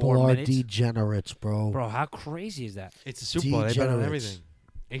more than People 4 are minutes. degenerates, bro. Bro, how crazy is that? It's a Super Bowl. They bet on Degenerates. everything.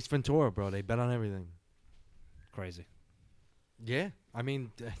 Ace Ventura, bro. They bet on everything. Crazy. Yeah, I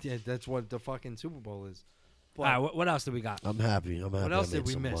mean, yeah, that's what the fucking Super Bowl is. All right, what else do we got? I'm happy. I'm happy. What else I made did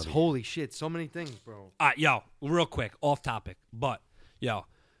we some miss? money. Holy shit, so many things, bro. All right, yo, real quick, off topic. But, yo,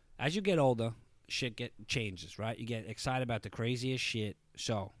 as you get older, shit changes, right? You get excited about the craziest shit.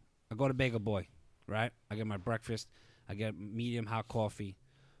 So, I go to Bagel Boy, right? I get my breakfast. I get medium hot coffee,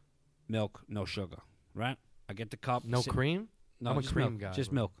 milk, no sugar, right? I get the cup. No sit- cream? No, I'm a just cream milk, guy, just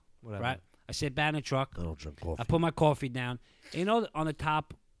bro. milk, Whatever. right? I sit back in the truck. I don't drink coffee. I put my coffee down. You know, on the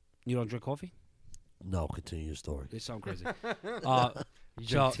top, you don't drink coffee? No, continue your story. It's something crazy. You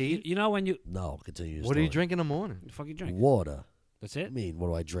so, drink tea? you know when you... No, continue your What do story. you drink in the morning? The fuck you drink? Water. That's I it? mean, what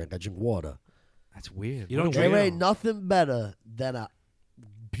do I drink? I drink water. That's weird. You What don't a drink- There weirdo. ain't nothing better than a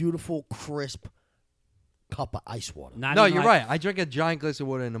beautiful, crisp cup of ice water. Not No, even you're like- right. I drink a giant glass of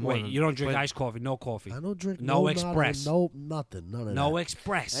water in the morning. Wait, you don't drink but iced coffee? No coffee. I don't drink No nada, express. No, nothing. None of No that.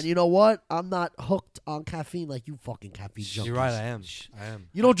 express. And you know what? I'm not hooked on caffeine like you fucking caffeine junkies. You're right. I am. I am.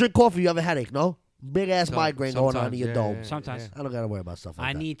 You don't drink coffee, you have a headache, no? Big ass So- migraine going on sometimes, in your yeah, dome. yeah, Sometimes. I don't gotta worry about stuff like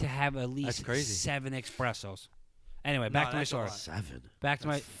I that. need to have at least crazy. 7 espressos. Anyway, back to my that's a story. lot. 7. Back to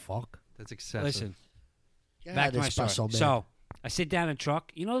my... Fuck. That's excessive. Listen, Yeah, back to my espresso, story. man. So, I sit down in the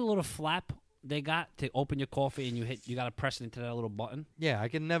truck. You know the little flap they got to open your coffee and you got to press it into that little button? Yeah, I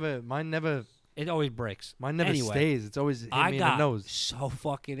can never. Mine never It always breaks. Anyway, stays. It's always hit I me in got the nose. so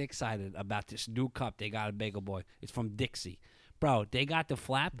fucking excited about this new cup they got at Bagel Boy. It's from Dixie. Bro, they got the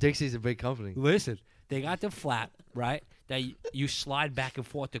flap. Dixie's a big company. Listen, they got the flap, right? That you slide back and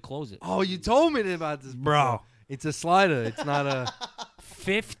forth to close it. Oh, you told me about this, Bro. before. It's a slider. It's not a.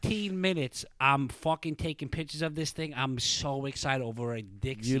 15 minutes, I'm fucking taking pictures of this thing. I'm so excited over a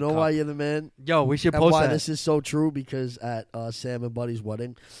Dixie You know cup. why you're the man? Yo, we should And post why that. this is so true? Because at Sam and Buddy's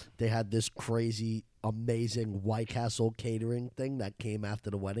wedding, they had this crazy, amazing White Castle catering thing that came after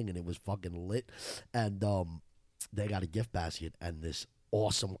the wedding, and it was fucking lit. And they got a gift basket, and this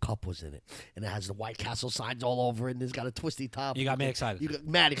awesome cup was in it, and it has the White Castle signs all over it, and it's got a twisty top. You got me excited. You got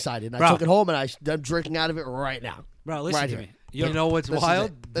mad excited. And I Bro. took it home, and I'm drinking out of it right now. Bro, listen Right to here. me. You know what's this is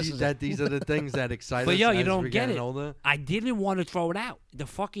wild? it. This is That these are the things that excite But us. yo, as you don't we're get getting it. Older. I didn't want to throw it out. The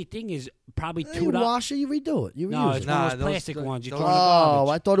fucking thing is probably You chewed up. wash it, you redo it, you No, reuse it's it. one Nah, of those those- plastic ones. You those- throw in the Oh,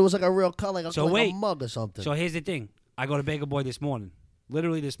 garbage. I thought it was like a real cut, like, So like wait. a mug or something. So here's the thing. I go to Bagel Boy this morning.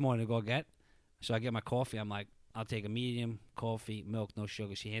 Literally this morning to go get. So I get my coffee. I'm like, I'll take a medium coffee, milk, no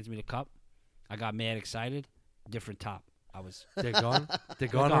sugar. She hands me the cup. I got mad excited. Different top. I was They're gone. They're they're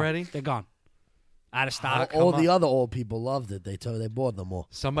gone already. They're gone. Out of stock. all come the other old people loved it. They bought them all.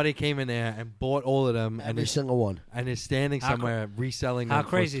 Somebody came in there and bought all of them, and Every is, single one. and is standing How somewhere reselling how them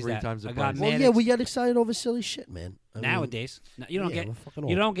crazy for is 3 that? times the I got price. mad. Well, yeah, we get excited over silly shit, man. I mean, Nowadays, you don't yeah, get we're fucking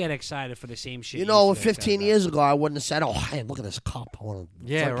you old. don't get excited for the same shit. You know, used to get 15 excited years ago, I wouldn't have said, "Oh, hey, look at this cup. I want to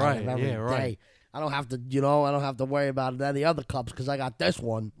Yeah, drink out of right, it every yeah, right. day." I don't have to, I don't have to worry about any other cups because I got this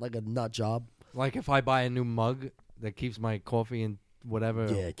one, like a nut job. Like if I buy a new mug that keeps my coffee and whatever,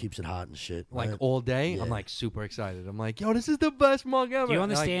 Yeah, it keeps it hot and shit. like right? all day, Yeah. I'm like super excited. I'm like, yo, this is the best mug ever. Do you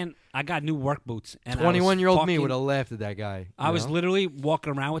And, like, understand? I got new work boots. And 21-year-old me fucking- would have laughed at that guy. I you was know? literally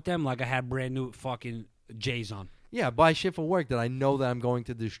walking around with them like I had brand new fucking J's on. Yeah, I buy shit for work that I know that I'm going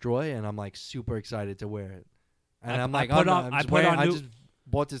to destroy, and I'm like super excited to wear it. And I- I'm I like, put oh, no, on- I'm I just put wearing- on I new- just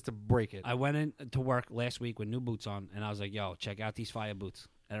bought this to break it. I went in to work last week with new boots on, and I was like, "Yo, check out these fire boots."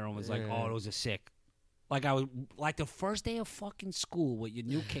 And everyone was like, Yeah. "Oh, those are sick." Like I was like the first day of fucking school with your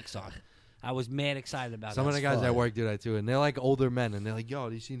new kicks on. I was mad excited about Some that. of the guys fire. at work do that too, and they're like older men, and they're like, "Yo,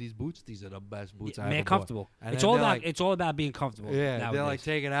 do you see these boots? These are the best boots I ever Man, bought." comfortable. And It's then all they're about like- it's all about being comfortable. Yeah, nowadays. they're like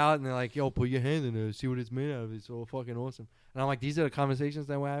taking out, and they're like, "Yo, put your hand in there, see what it's made out of. It's so fucking awesome." And I'm like, "These are the conversations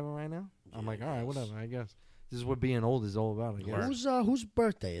that we're having right now." I'm like, "All right, whatever. I guess this is what being old is all about." I guess. Whose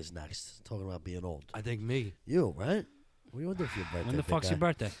birthday is next? Talking about being old. I think me, You, right? What do you want to do for your birthday? When the big fuck's guy? your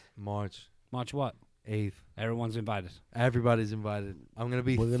birthday? March March what? 8th. Everyone's invited. Everybody's invited. I'm gonna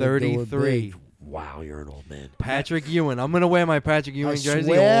be We're gonna do it 33. big. Wow, you're an old man. Patrick Ewing. I'm gonna wear my Patrick Ewing I jersey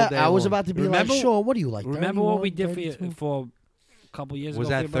swear, all day I was long. about to be Remember- like, Sean, what are you like? Remember what we 31, did 32? for a couple years Was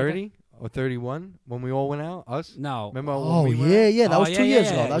ago? that for your birthday? 30 or 31 when we all went out? Us? No. Remember? when Oh we went yeah, out? yeah, that Oh, was yeah, 2 yeah, years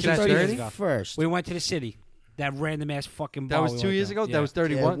yeah. ago. That was Was your that 30? 31st. We went to the city. That random ass fucking bar. That was we 2 went years to. ago. Yeah. That was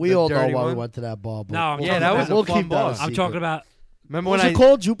 31. Yeah, we the all know dirty why we one? went to that bar. But No, I'm we'll talking keep about- that was a fun keep that bar. a I'm secret. talking about Remember What's when it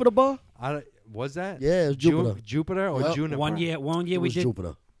called? Jupiter Bar? Was that? Yeah, it was Jupiter. Jupiter or Yep. Juniper? one year. One year It we was did.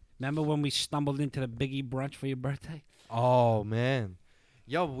 Jupiter. Remember when we stumbled into the Biggie brunch for your birthday? Oh man,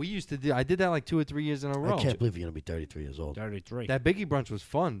 yo, we used to do. I did that like 2 or 3 years in a row. I can't believe you're gonna be 33 years old. 33. That Biggie brunch was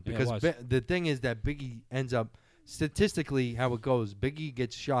fun Yeah, it because was. the thing is that Biggie ends up statistically how it goes. Biggie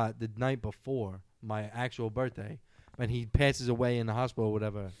gets shot the night before my actual birthday, and he passes away in the hospital or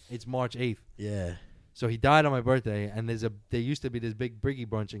whatever. It's March 8th, Yeah. so he died on my birthday. And there used to be this big Biggie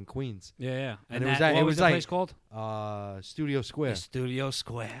brunch in Queens, Yeah, yeah. And it that, was that- what it was was the like- place called? Studio Square. The Studio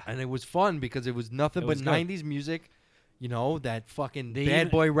Square. And it was fun because it was nothing It but was good. 90s music, you know, that fucking They bad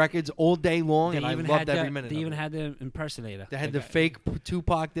even- boy records all day long, They and I even loved had every the, minute They of even it. had the impersonator. They had the guy- fake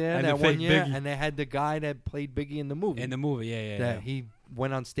Tupac there And that the one fake year, Biggie. and they had the guy that played Biggie in the movie. in the movie. Yeah, yeah, that yeah. he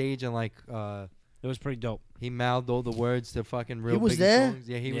went on stage and like It was pretty dope. he mouthed all the words to fucking real was Biggie there? songs.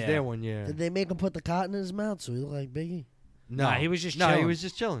 Yeah, he was Yeah. there one year. Did they make him put the cotton in his mouth so he looked like Biggie? No, Nah, he was just no, he chilling. was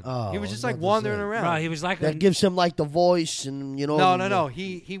just chilling. Oh, he was I just was like about to wandering say. around. Bro, he was like That gives him like the voice and you know. No.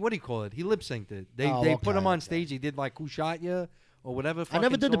 He what do you call it? He lip synced it. They Oh, put him okay, on okay. stage. He did like Who Shot Ya or whatever. I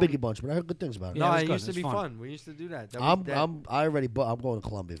never fucking did the song. Biggie bunch, but I heard good things about it. Yeah, No, it was it good. used to It be was fun. fun. We used to do that. That was that- I'm going to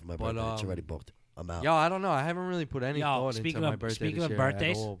Columbia for my But, birthday. It's already booked. I'm out. Yo, I don't know. I haven't really put any Yo, thought speaking into my of- birthday speaking this of year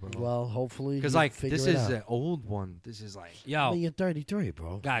birthdays, at all, bro. Well, hopefully, Because you like figure this it is out. an old one. This is like I Yo, mean, you're 33,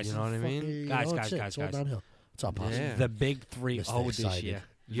 bro. guys, You know what I mean? Fucking, Guys, it's guys, it. guys, It's all guys. downhill. What's up, Posse? Yeah. the big 3-0 Mr. this Excited. year.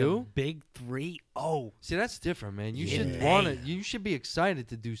 You? The big 3-0. see that's different, man. You Yeah. should want it. You should be excited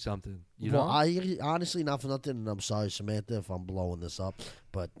to do something. You Well, know? I honestly, not for nothing, and I'm sorry, Samantha, if I'm blowing this up,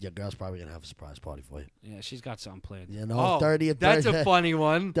 but your girl's probably gonna have a surprise party for you. Yeah, she's got something planned. You know, Oh, 30th that's birthday. a funny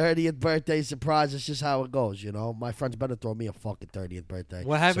one. 30th birthday surprise. It's just how it goes, you know. My friends better throw me a fucking 30th birthday.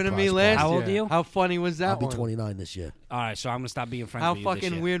 What happened to me surprise last party. How year? old are you? How funny was that I'll be one? 29 this year. All right, so I'm gonna stop being friends How with you this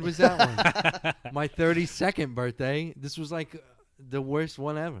fucking year. weird was that one? My 32nd birthday. This was like the worst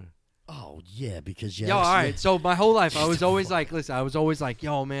one ever. Oh yeah, because Yo, all right. So my whole life, I was always like, listen, I was always like,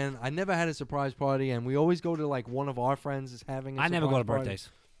 yo, man, I never had a surprise party, and we always go to like one of our friends is having. I I never go to birthdays.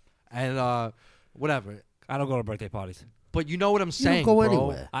 And whatever. I don't go to birthday parties. But you know what I'm You saying, don't go bro.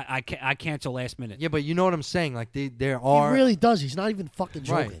 anywhere. I cancel last minute. Yeah, but you know what I'm saying. Like there He are. really does. He's not even fucking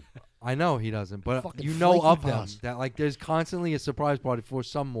Right. joking. I know he doesn't, but Fucking you know flaky of them paws. that like there's constantly a surprise party for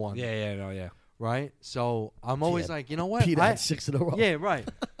someone. Yeah, no, yeah. Right. So I'm always Yeah, like, you know what? Peter had 6 in a row. Yeah, right.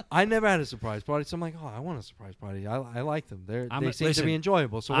 I never had a surprise party, so I'm like, oh, I want a surprise party. I like them. They seem to listen, be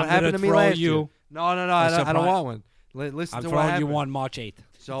enjoyable. So I'm what happened to gonna me throw last you year? No, I a don't surprise- want one. Listen I'm to what throwing happened. you one March 8th.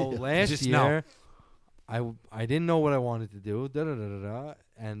 So last Just year, I didn't know what I wanted to do,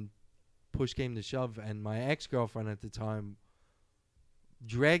 and push came to shove, and my ex-girlfriend at the time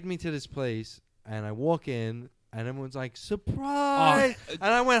dragged me to this place, and I walk in, and everyone's like, surprise! And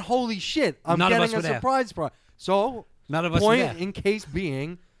I went, holy shit, I'm None of us getting a were there. surprise party. So, None of us were point there. in case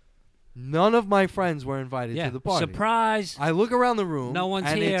being, none of my friends were invited Yeah, to the party. surprise. I look around the room. No one's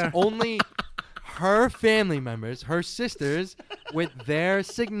and here. It's only her family members, her sisters, with their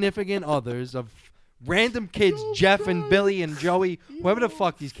significant others of random kids, Jeff and Billy and Joey, whoever the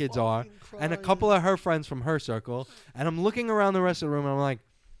fuck these kids are, and a couple of her friends from her circle. And I'm looking around the rest of the room, and I'm like,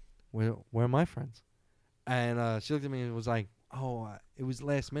 where are my friends? And she looked at me and was like, oh, it was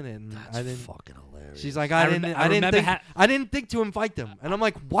last minute, and That's I didn't. fucking hilarious. She's like, I I rem- didn't. I I didn't remember think. I didn't think to invite them, and I'm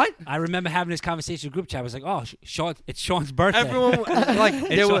like, what? I remember having this conversation in group chat. I was like, oh, Sean, it's Sean's birthday. Everyone like It's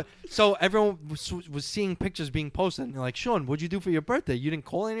there Sean- were so everyone was seeing pictures being posted, and they're like, Sean, what'd you do for your birthday? You didn't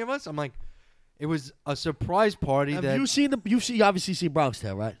call any of us? I'm like, it was a surprise party. Have that you seen you obviously seen Bronx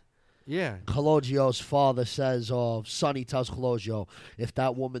Tale, right? yeah. Cologio's father says, Sonny tells Cologio, if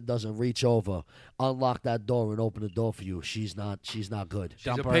that woman doesn't reach over, unlock that door and open the door for you, she's not good. She's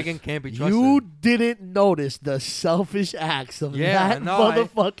a Dumper. pig and can't be trusted. You didn't notice the selfish acts of Yeah, that no,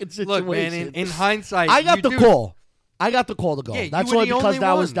 motherfucking situation. Look, man, in hindsight, I got you the do- call. I got the call to go. Yeah, you That's were only the because only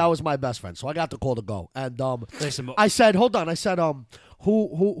that one. was my best friend. So I got the call to go. And Listen, I said, hold on. I said,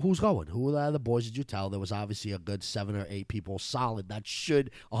 who's going? Who are the other boys did you tell? There was obviously a good 7 or 8 people solid that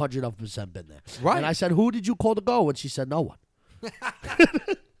should 100% been there. Right. And I said, who did you call to go? And she said, no one.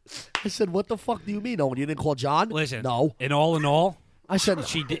 I said, what the fuck do you mean? No one? You didn't call John? listen. No. In all, I said,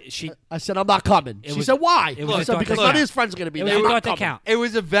 she did. She I said, I'm not coming. It She was- said, why? it was I a said, thought because to none of count. his friends are going to be it there. was I'm a not thought to coming. count. It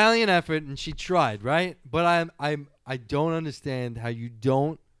was a valiant effort, and she tried, right? But I don't understand how you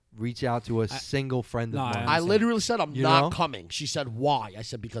don't reach out to a single friend of No, I mine. I understand. literally said, I'm You not know? coming. She said, why? I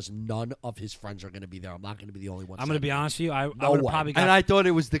said, because none of his friends are going to be there. I'm not going to be the only one. I'm going to be saying honest with you. I No would have way. probably got. And I thought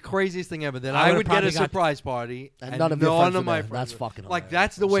it was the craziest thing ever that I I would've would get probably a got- surprise party And none of your friends were my there. friends. That's were- fucking like hilarious.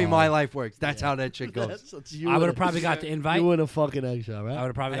 that's the way Sorry. my life works. That's how that shit goes. I would have probably got the invite. You would have fucking eggshell, right? I would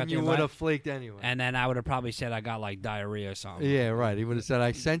have probably got And the you would invite. have flaked anyway. And then I would have probably said I got like diarrhea or something. Yeah, right. He would have said,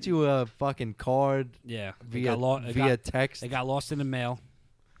 "I sent you a fucking card Yeah. It via got lo- it got- text." It got lost in the mail.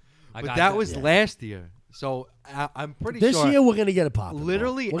 I But got that the- was Yeah. last year, so I'm pretty This sure. year we're gonna get it popping. bro.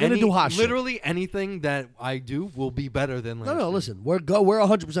 Literally, we're gonna do hot shit. literally anything that I do will be better than last No, year. listen, we're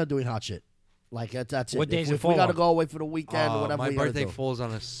 100% doing hot shit. Like that's it. What days it if we fall gotta on? go away for the weekend or whatever, my we gotta birthday do. falls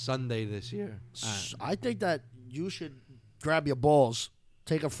on a Sunday this year. I think that you should grab your balls,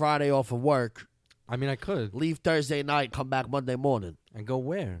 take a Friday off of work, I mean, I could. leave Thursday night, come back Monday morning. And go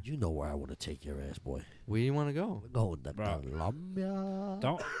where? You know where I want to take your ass, boy. Where do you want to go? We're going to Bro. Colombia.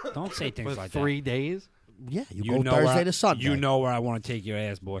 Don't say things For like 3 days? Yeah, you that. go know where Thursday I- to Sunday. You know where I want to take your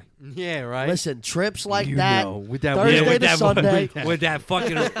ass, boy. Yeah, right. Listen, trips like You that. know, with that Thursday weird- to Sunday. with that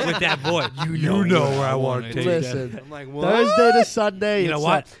fucking with that voice. You know where I wanna take Listen, I'm like, what? Thursday to Sunday. You know it's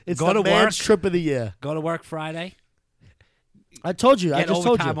what? It's Go the to man's work. trip of the year. Go to work Friday. I told you. I Get just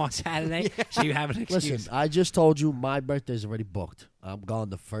told overtime you. on Saturday, so you have an excuse. Listen, I just told you my birthday's already booked. I'm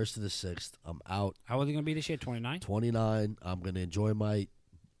gone the 1st to the 6th. I'm out How old are you gonna be this year? 29. 29. I'm going to enjoy my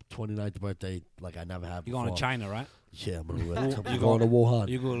 29th birthday like I never have You before. going to China, right? Yeah, I'm going You to Wuhan.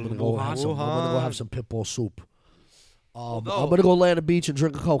 You going I'm to gonna go Wuhan? have some, I'm going to go have Wuhan. some pitbull soup. Although- I'm going to go lay on the beach and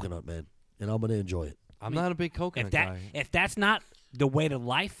drink a coconut, man. And I'm going to enjoy it. I'm not a big coconut If that guy. if that's not the way to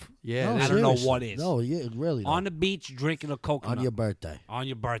life, Yeah, No, I this- don't know seriously. what is. No, yeah, really. on the beach drinking a coconut on your birthday. on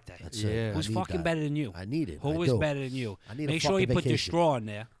your birthday. That's Yeah. it. I Who's need fucking that. better than you? I need it. Who I is do. better than you? I need a Make sure you fucking put the vacation. straw in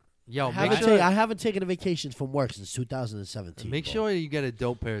there. Yo, I make haven't taken a vacation from work since 2017. make bro. sure you get a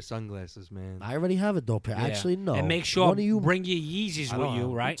dope pair of sunglasses, man. I already have a dope pair. Yeah. Actually, no. And make sure One of you bring your Yeezys I with don't you, know.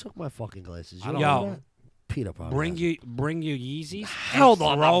 Who right? took my fucking glasses. I You don't know know. that? Peter probably Bring has. your Yeezys. Hell and no,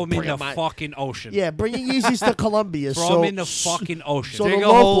 I'm throw not them in bringing the my- fucking ocean. Yeah, bring your Yeezys to Colombia. Throw so, them in the fucking ocean. so dig the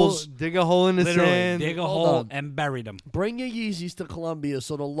a hole, locals- dig a hole in the Literally, sand. dig a Hold hole on. and bury them. Bring your Yeezys to Colombia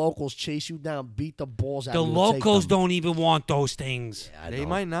so the locals chase you down, beat the balls out The of you. and take locals them. don't even want those things. Yeah, I They know.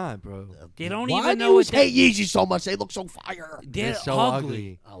 might not, bro. They don't Why even do know you what they. hate Yeezys so much? They look so fire. They're so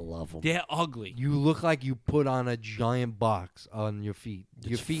ugly. I love them. They're ugly. You look like you put on a giant box on your feet.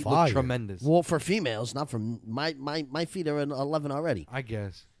 Your It's feet fire. look tremendous. Well, for females, not for my feet are in 11 already. I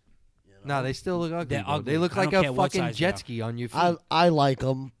guess. No, they still look ugly. They're bro. ugly. They look I like don't a care what fucking size they jet are. ski on your feet. I like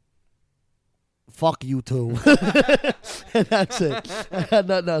them. Fuck you too. And that's it. I got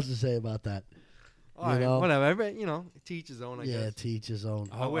nothing else to say about that. All right, know? whatever. But, to each his own, I Yeah, guess. to each his own.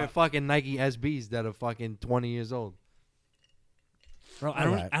 I wear fucking Nike SBs that are fucking 20 years old. Bro,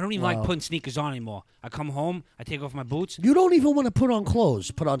 Alright, I don't even well. like putting sneakers on anymore. I come home, I take off my boots. You don't even want to put on clothes,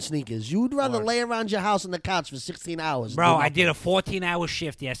 put on sneakers. You'd rather Word. lay around your house on the couch for 16 hours. Bro, do I did a nothing. 14-hour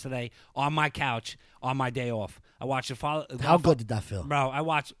shift yesterday on my couch on my day off. I watched the father. How good did that feel? Bro, I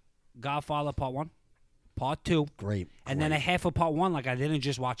watched Godfather Part 1, Part 2, Great. and then a half of Part 1 like I didn't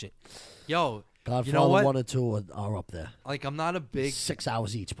just watch it. Yo, Godfather you know what? 1 and 2 are up there. like I'm not a big 6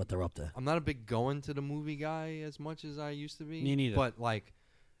 hours each, but they're up there. I'm not a big going to the movie guy as much as I used to be. Me neither. But like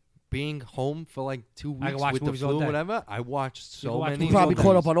being home for like 2 I can weeks watch with the movies all flu or day. whatever, I watched so watch many. You probably all caught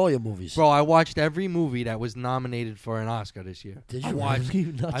movies. up on all your movies. Bro, I watched every movie that was nominated for an Oscar this year. Did I you watched.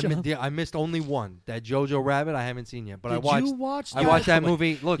 really? Not John? I missed only one. That Jojo Rabbit I haven't seen yet, but I Did watched. you watch I watched that Wait,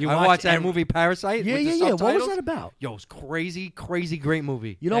 movie. Look, you I watched watched that every- movie Parasite. Yeah, with yeah, the yeah. What was subtitles. that about? Yo, it's crazy, crazy great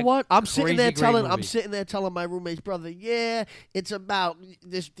movie. You know That what? I'm sitting crazy there great telling my roommate's brother, yeah, it's about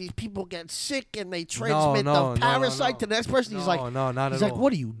these people get sick and they transmit no, the no, parasite no. to the next person. He's No, like, no, not he's at like, all.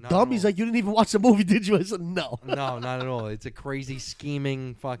 what are you Not dumb? at He's all. like, you didn't even watch the movie, did you? I said, no. No, not at all. It's a crazy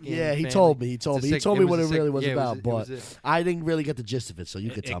scheming fucking. Yeah, he family. told me. He It's told a me. He sick- told me was what a it sick- really was yeah, about, it but was a- I didn't really get the gist of it. So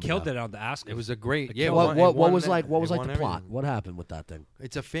you could tell It me. killed that. it on the Oscars. It was a great. It Yeah, killed What it what won was that- like? What it was like won the plot? everything. What happened with that thing?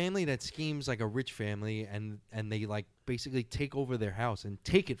 It's a family that schemes like a rich family, and they like basically take over their house and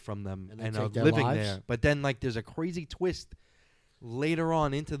take it from them And they and take are their living lives? there. But then like there's a crazy twist later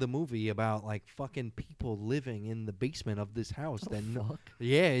on into the movie about like fucking people living in the basement of this house.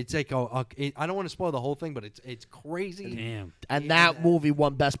 Yeah, it's like I don't want to spoil the whole thing, but it's crazy. Damn. And that movie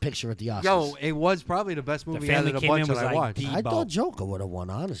won Best Picture at the Oscars. Yo, it was probably the best movie out family of the came in bunch that was I like watched. deep. I thought Joker would have won,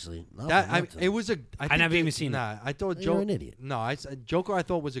 honestly. It was a. I think never even seen it. Nah, I thought You're Joker. an idiot. No, Joker. I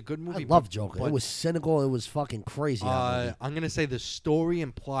thought was a good movie. I love but- Joker. but, It was cynical. It was fucking crazy. that movie. I'm gonna say the story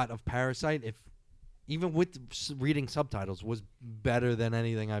and plot of Parasite, if even with reading subtitles, was better than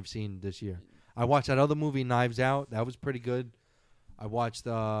anything I've seen this year. I watched that other movie, Knives Out. That was pretty good. I watched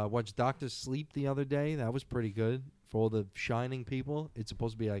Doctor Sleep the other day. That was pretty good for all the Shining people. It's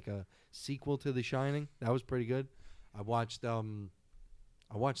supposed to be like a sequel to The Shining. That was pretty good. I watched that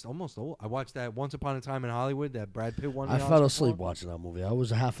Once Upon a Time in Hollywood that Brad Pitt won. I the fell Oscar asleep for. watching that movie. I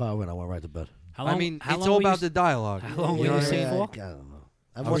was a half hour in. I went right to bed. How long, I mean, how it's long all were you about s- the dialogue. How long You were know you what I saying mean? for? I don't know.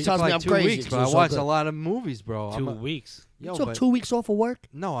 I Everyone was tells for me like I'm 2 crazy. weeks, 'cause but it I was so watched good. a lot of movies, bro. 2 weeks. You took 2 weeks off of work.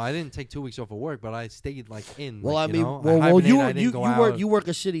 No, I didn't take 2 weeks off of work, but I stayed like in. Well, like, I mean, you know? well, I you hibernated, I didn't go out. work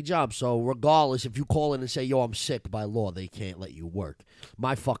a city job, so regardless, if you call in and say, "Yo, I'm sick," by law, they can't let you work.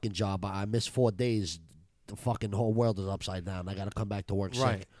 My fucking job, I missed 4 days. The fucking whole world is upside down. I got to come back to work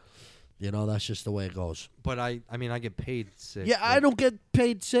Right. sick. You know, that's just the way it goes. But I mean, I get paid sick. Yeah, I don't get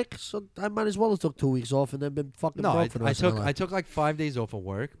paid sick, so I might as well have took 2 weeks off and then been fucking No, broke for the rest of my life. I took like 5 days off of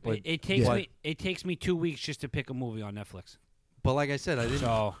work, but It takes Yeah. me. It takes me 2 weeks just to pick a movie on Netflix. but like I said,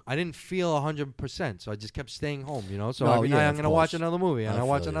 So I didn't feel 100%, so I just kept staying home. You know, so No, every yeah, night I'm of gonna watch course. another movie, and I I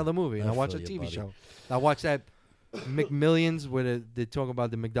watch feel you. another movie, and I I watch a feel you, TV buddy. show. I watched that McMillions where they talk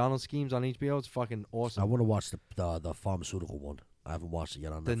about the McDonald's schemes on HBO. It's fucking I awesome. want to watch the pharmaceutical one. I haven't watched it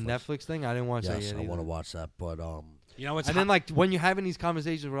yet on The Netflix. Netflix thing, I didn't watch that Yes, yet I want to either. watch that, but you know what's And then, like, when you're having these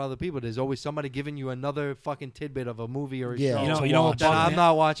conversations with other people, there's always somebody giving you another fucking tidbit of a movie or a Yeah, show. You know- to you know what watch. that bugged I'm me-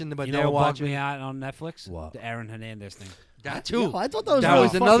 not watching, but you they're know what bugged watching. me out on Netflix? What? The Aaron Hernandez thing. That too. Yo, I thought that was, That really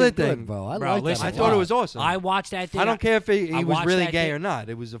was another fucking good, thing. bro. I Bro, like listen, that. I thought it was awesome. I watched that thing. I don't care if he I was watched really that gay thing. or not.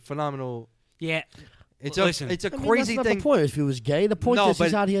 It was a phenomenal. Yeah. It's Listen. a I mean, crazy that's not thing. the point. If he was gay, the point No, is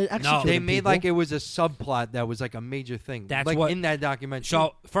he's but- out here executing They made people. like it was a subplot that was like a major thing. That's like what- in that documentary.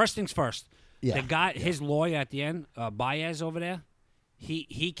 So first things first. Yeah. The guy, his lawyer at the end, Baez over there,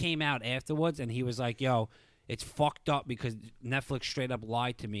 he came out afterwards and he was like, "Yo, it's fucked up because Netflix straight up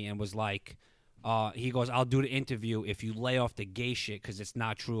lied to me and was like." He goes, I'll do the interview if you lay off the gay shit because it's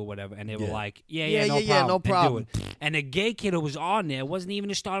not true or whatever. And they were Yeah. like, Yeah, yeah, no yeah, problem. no and do problem. it. And the gay kid who was on there wasn't even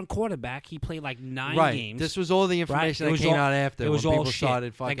a starting quarterback. He played like 9 right. games. This was all the information It that was came all- out after It was when all people shit.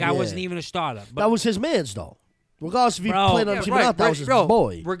 started That fucking. guy Yeah. wasn't even a starter. But That was his man's, though. Regardless if he Bro, played on yeah, the team or not, that was his bro,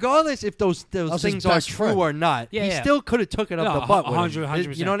 boy. Regardless if those was his things are best true friend. or not, Yeah, he yeah. still could have took it up No, the butt with him.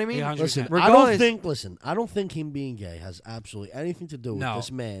 100%. You know what I mean? Yeah, 100%. Listen, Regardless- I don't think him being gay has absolutely anything to do with No.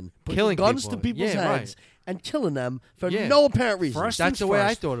 this man putting Killing guns people. to people's Yeah, right. heads and killing them for Yeah. no apparent reason. First That's things the way I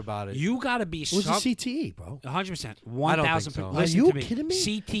first, thought about it. you got to be it was a some- CTE, bro. 100%. I don't 1,000%. think so. Listen Are you to me. kidding me?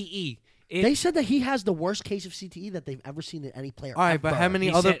 CTE. They said that he has the worst case of CTE that they've ever seen in any player. All right, but ever. how many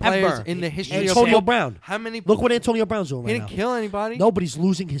He other said players ever. in the history of Antonio football- Brown. How many? Look what Antonio Brown's doing he right didn't now. kill anybody. Nobody's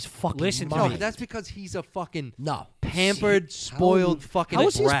losing his fucking Listen to No, mind. me. but that's because he's a fucking No. pampered, spoiled fucking How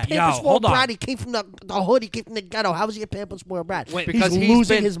is he a brat. pampered, Yo, spoiled hold on. brat? He came from the hood. He came from the ghetto. How is he a pampered, spoiled brat? Wait, Because he's he's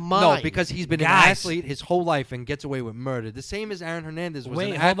losing been, his mind. No, because he's been an Guys. athlete his whole life and gets away with murder. The same as Aaron Hernandez was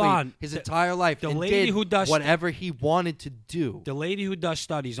Wait, an hold athlete on. his The- entire life the and lady did who does- whatever he wanted to do. The lady who does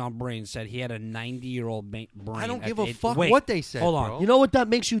studies on brains said he had a 90-year-old brain. I don't at give a the- fuck wait, what they said. Hold on. bro. You know what that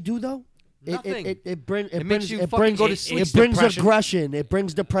makes you do though? Nothing. It brings It makes you fucking brings go to it sleep. brings Depression. aggression. It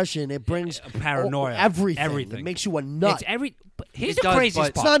brings depression. It brings Paranoia. Everything. Everything. It makes you a nut. It's every. But here's It the does, craziest but-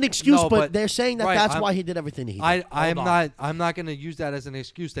 It's part. not an excuse, No, but but- they're saying that right, that's I'm- why he did everything he did. I'm on. not going to use that as an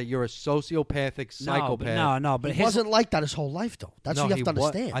excuse that you're a sociopathic psychopath. No, but He his, wasn't like that his whole life, though. That's No, what you he have to wa-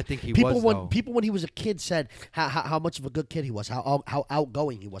 understand. I think he people was, when though. people when he was a kid said how much of a good kid he was, how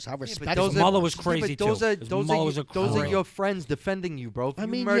outgoing he was, how Yeah, but respectful. His those are- mother was yeah, crazy, but those too. Are, His those mother are, was you- a those are creep. your friends defending you, bro. If I you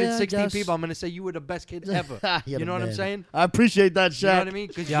mean, murdered yeah, I 16 guess. people, I'm going to say you were the best kid ever. You're You know the what I'm man. saying? I appreciate that, You know Shaq. what I mean?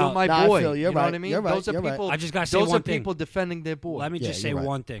 Because Yo, you're my nah, I boy. feel you. You know You're what I right. mean? You're right. Those are You're right. people. I just gotta say those one are thing. people defending their boy. Let me Yeah, just say you're right.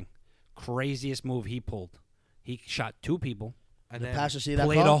 one thing. Craziest move he pulled. He shot 2 people. And The then, pastor see that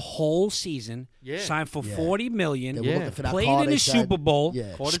Played a car? whole season. Yeah. Signed for Yeah. $40 million. They were Yeah. looking for that Played car, in they the said. Super Bowl.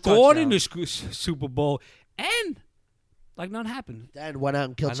 Yeah. Caught a Scored in touchdown. the Super Bowl. And like nothing happened. Then went out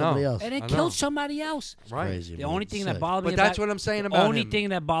and killed I know. somebody else. And I it know. killed somebody else. Right. Crazy, The man. only thing that Sick. bothered me But that's about, what I'm saying the about only him. thing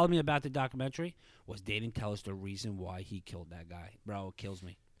that bothered me about the documentary was they didn't tell us the reason why he killed that guy. Bro, it kills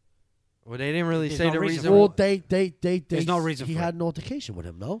me. Well, they didn't really There's say no the reason reason. for Well, it. they There's no reason he for had an altercation with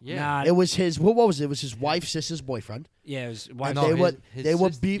him, no? Yeah. Nah, It was his. What was it? It was his wife's sister's boyfriend. yeah, it was And wife. No, they his- were his they were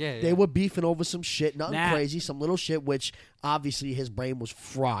sister- beef. yeah, They yeah. were beefing over some shit, nothing Nah. crazy, some little shit, which obviously his brain was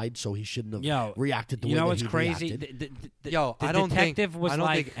fried, so he shouldn't have Yo, reacted the you way know that what's he crazy? reacted. Yo, the I don't think detective was I don't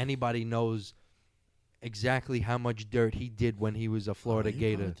like, think anybody knows exactly how much dirt he did when he was a Florida he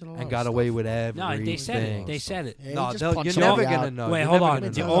Gator probably did a lot and of got stuff. away with everything. no, they said it. They said it. Yeah, he No, just they'll- punched you're never somebody gonna out. know. Wait, You're hold never on.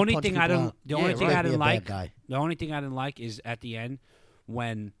 gonna The know. only Punch thing I people didn't, out. the only Yeah, thing right. I Be a didn't bad like, guy. the only thing I didn't like is at the end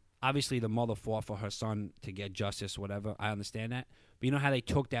when obviously the mother fought for her son to get justice, whatever. I understand that, but you know how they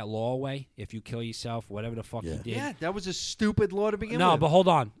took that law away? If you kill yourself, whatever the fuck Yeah. you did. Yeah, that was a stupid law to begin No, with. but hold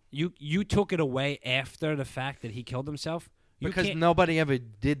on. You took it away after the fact that he killed himself. You because can't- nobody ever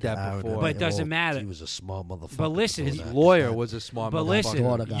did that Aaron, before. But it doesn't well, matter. He was a smart motherfucker. But listen, for his that. lawyer was a smart But motherfucker. listen,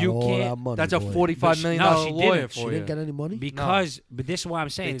 Daughter got you all can't- that money, That's a boy. $45 million No, she lawyer didn't. for She you. didn't get any money. Because, but this is what I'm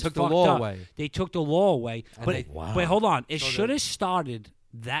saying. They It's took the fucked law up. away. They took the law away. And But they- Wow. but hold on, it So should the- have started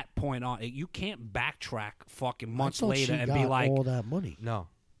that point on. You can't backtrack fucking I months thought later she and got be like, all that money. No.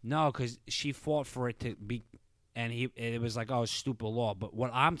 no, because she fought for it to be, and it was like, oh, stupid law. But what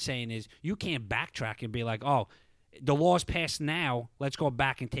I'm saying is, you can't backtrack and be like, oh, the law's passed now. Let's go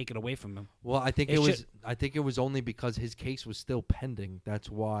back and take it away from him. Well, I think It it was. should- I think it was only because his case was still pending. That's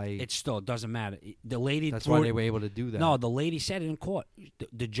why. It still doesn't matter. The lady. That's threw why it- they were able to do that. No, the lady said it in court.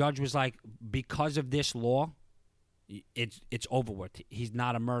 The judge was like, because of this law, it's over with. He's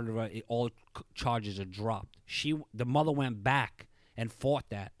not a murderer. All charges are dropped. The mother went back and fought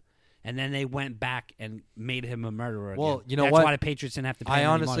that, and then they went back and made him a murderer. Well, again. you know That's what? why the Patriots didn't have to pay I him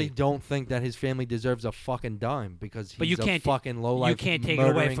any honestly money. don't think that his family deserves a fucking dime because he's But you a can't fucking low life. You can't take it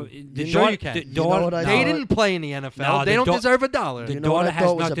away from the Sure daughter. you can. The You know daughter- what I They thought? didn't play in the NFL. No, they the don't da- deserve a dollar. the You know what daughter I has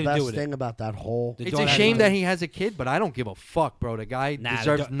thought was nothing the to do best with it. thing about that whole. The It's daughter a has shame that nothing- he has a kid, but I don't give a fuck, bro. The guy Nah,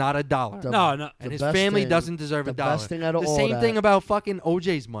 deserves the- not a dollar. the- No, The And his best family thing- doesn't deserve the a dollar. best thing out of the all same that- thing about fucking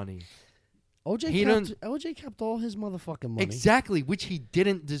OJ's money. OJ He kept all his motherfucking money. Exactly, which he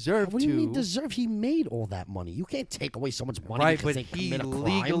didn't deserve What do to. you mean deserve? He made all that money. You can't take away someone's money Right, because but they he commit a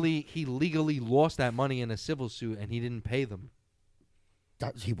crime. legally lost that money in a civil suit, and he didn't pay them.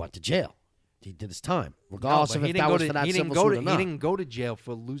 He went to jail. He did his time, No, regardless but of he if didn't that go was to for that he didn't civil go suit to or he not. didn't go to jail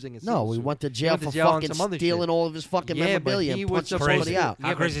for losing a civil No, he suit. went to jail went to for jail on fucking some other stealing shit. all of his fucking Yeah, but memorabilia he and was punching supposed somebody to. out. How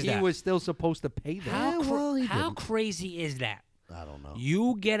Yeah, but crazy is he that? was still supposed to pay them. Yeah, well, he how didn't. crazy is that? I don't know.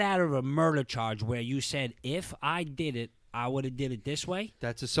 You get out of a murder charge where you said, if I did it, I would have did it this way.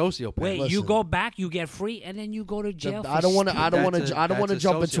 That's a sociopath. Wait, you listen. go back, you get free, and then you go to jail. I don't want to. I don't want That's to. a- I don't want to that's a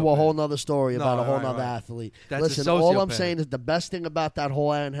jump into a sociopath. whole nother story No, about a whole right, nother right. athlete. That's a Listen, all I'm sociopath. saying is the best thing about that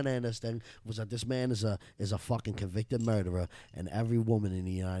whole Aaron Hernandez thing was that this man is a fucking convicted murderer, and every woman in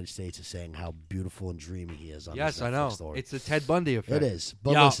the United States is saying how beautiful and dreamy he is. On Yes, this I Netflix know. Story. It's the Ted Bundy effect. It is.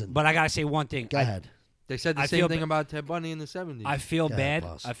 But Yo, listen, but I gotta say one thing. go ahead. They said the I same feel thing ba- about Ted Bundy in the 70s. I feel Go ahead, bad.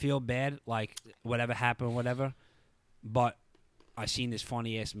 boss. I feel bad. Like whatever happened, whatever. But I seen this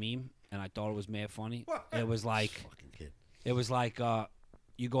funny ass meme, and I thought it was mad funny. It was like, Fucking kid. it was like,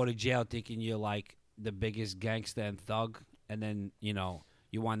 you go to jail thinking you're like the biggest gangster and thug, and then you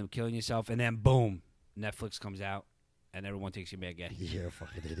you wind up killing yourself, and then boom, Netflix comes out, and everyone thinks you're mad gay. You're a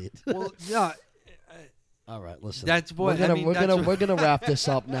fucking idiot. well, yeah, All right, listen. that's what we're gonna I mean. we're gonna wrap this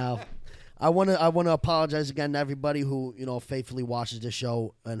up now. I want to apologize again to everybody who faithfully watches this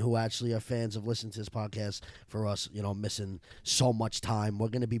show and who actually are fans of listening to this podcast for us missing so much time. We're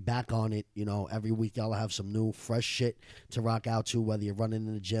gonna be back on it. Every week y'all have some new fresh shit to rock out to, whether you're running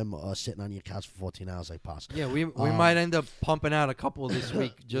in the gym or sitting on your couch for 14 hours like Pos. Yeah, we might end up pumping out a couple this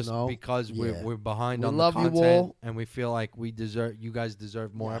week just know, because yeah. we're behind We on love the you content, all. and we feel like you guys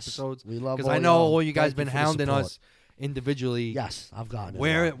deserve more Yes. episodes. We love Because all I know y'all. all you guys Thank been for the hounding support. us individually. Yes, I've gotten it.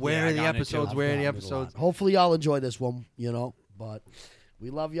 Where a lot. where Yeah, I are the got it too. episodes? I've Where are the gotten it a lot. episodes? Hopefully y'all enjoy this one. But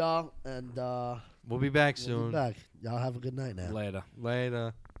we love y'all and We'll be back we'll soon. be back. Y'all have a good night now. Later.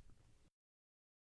 Later.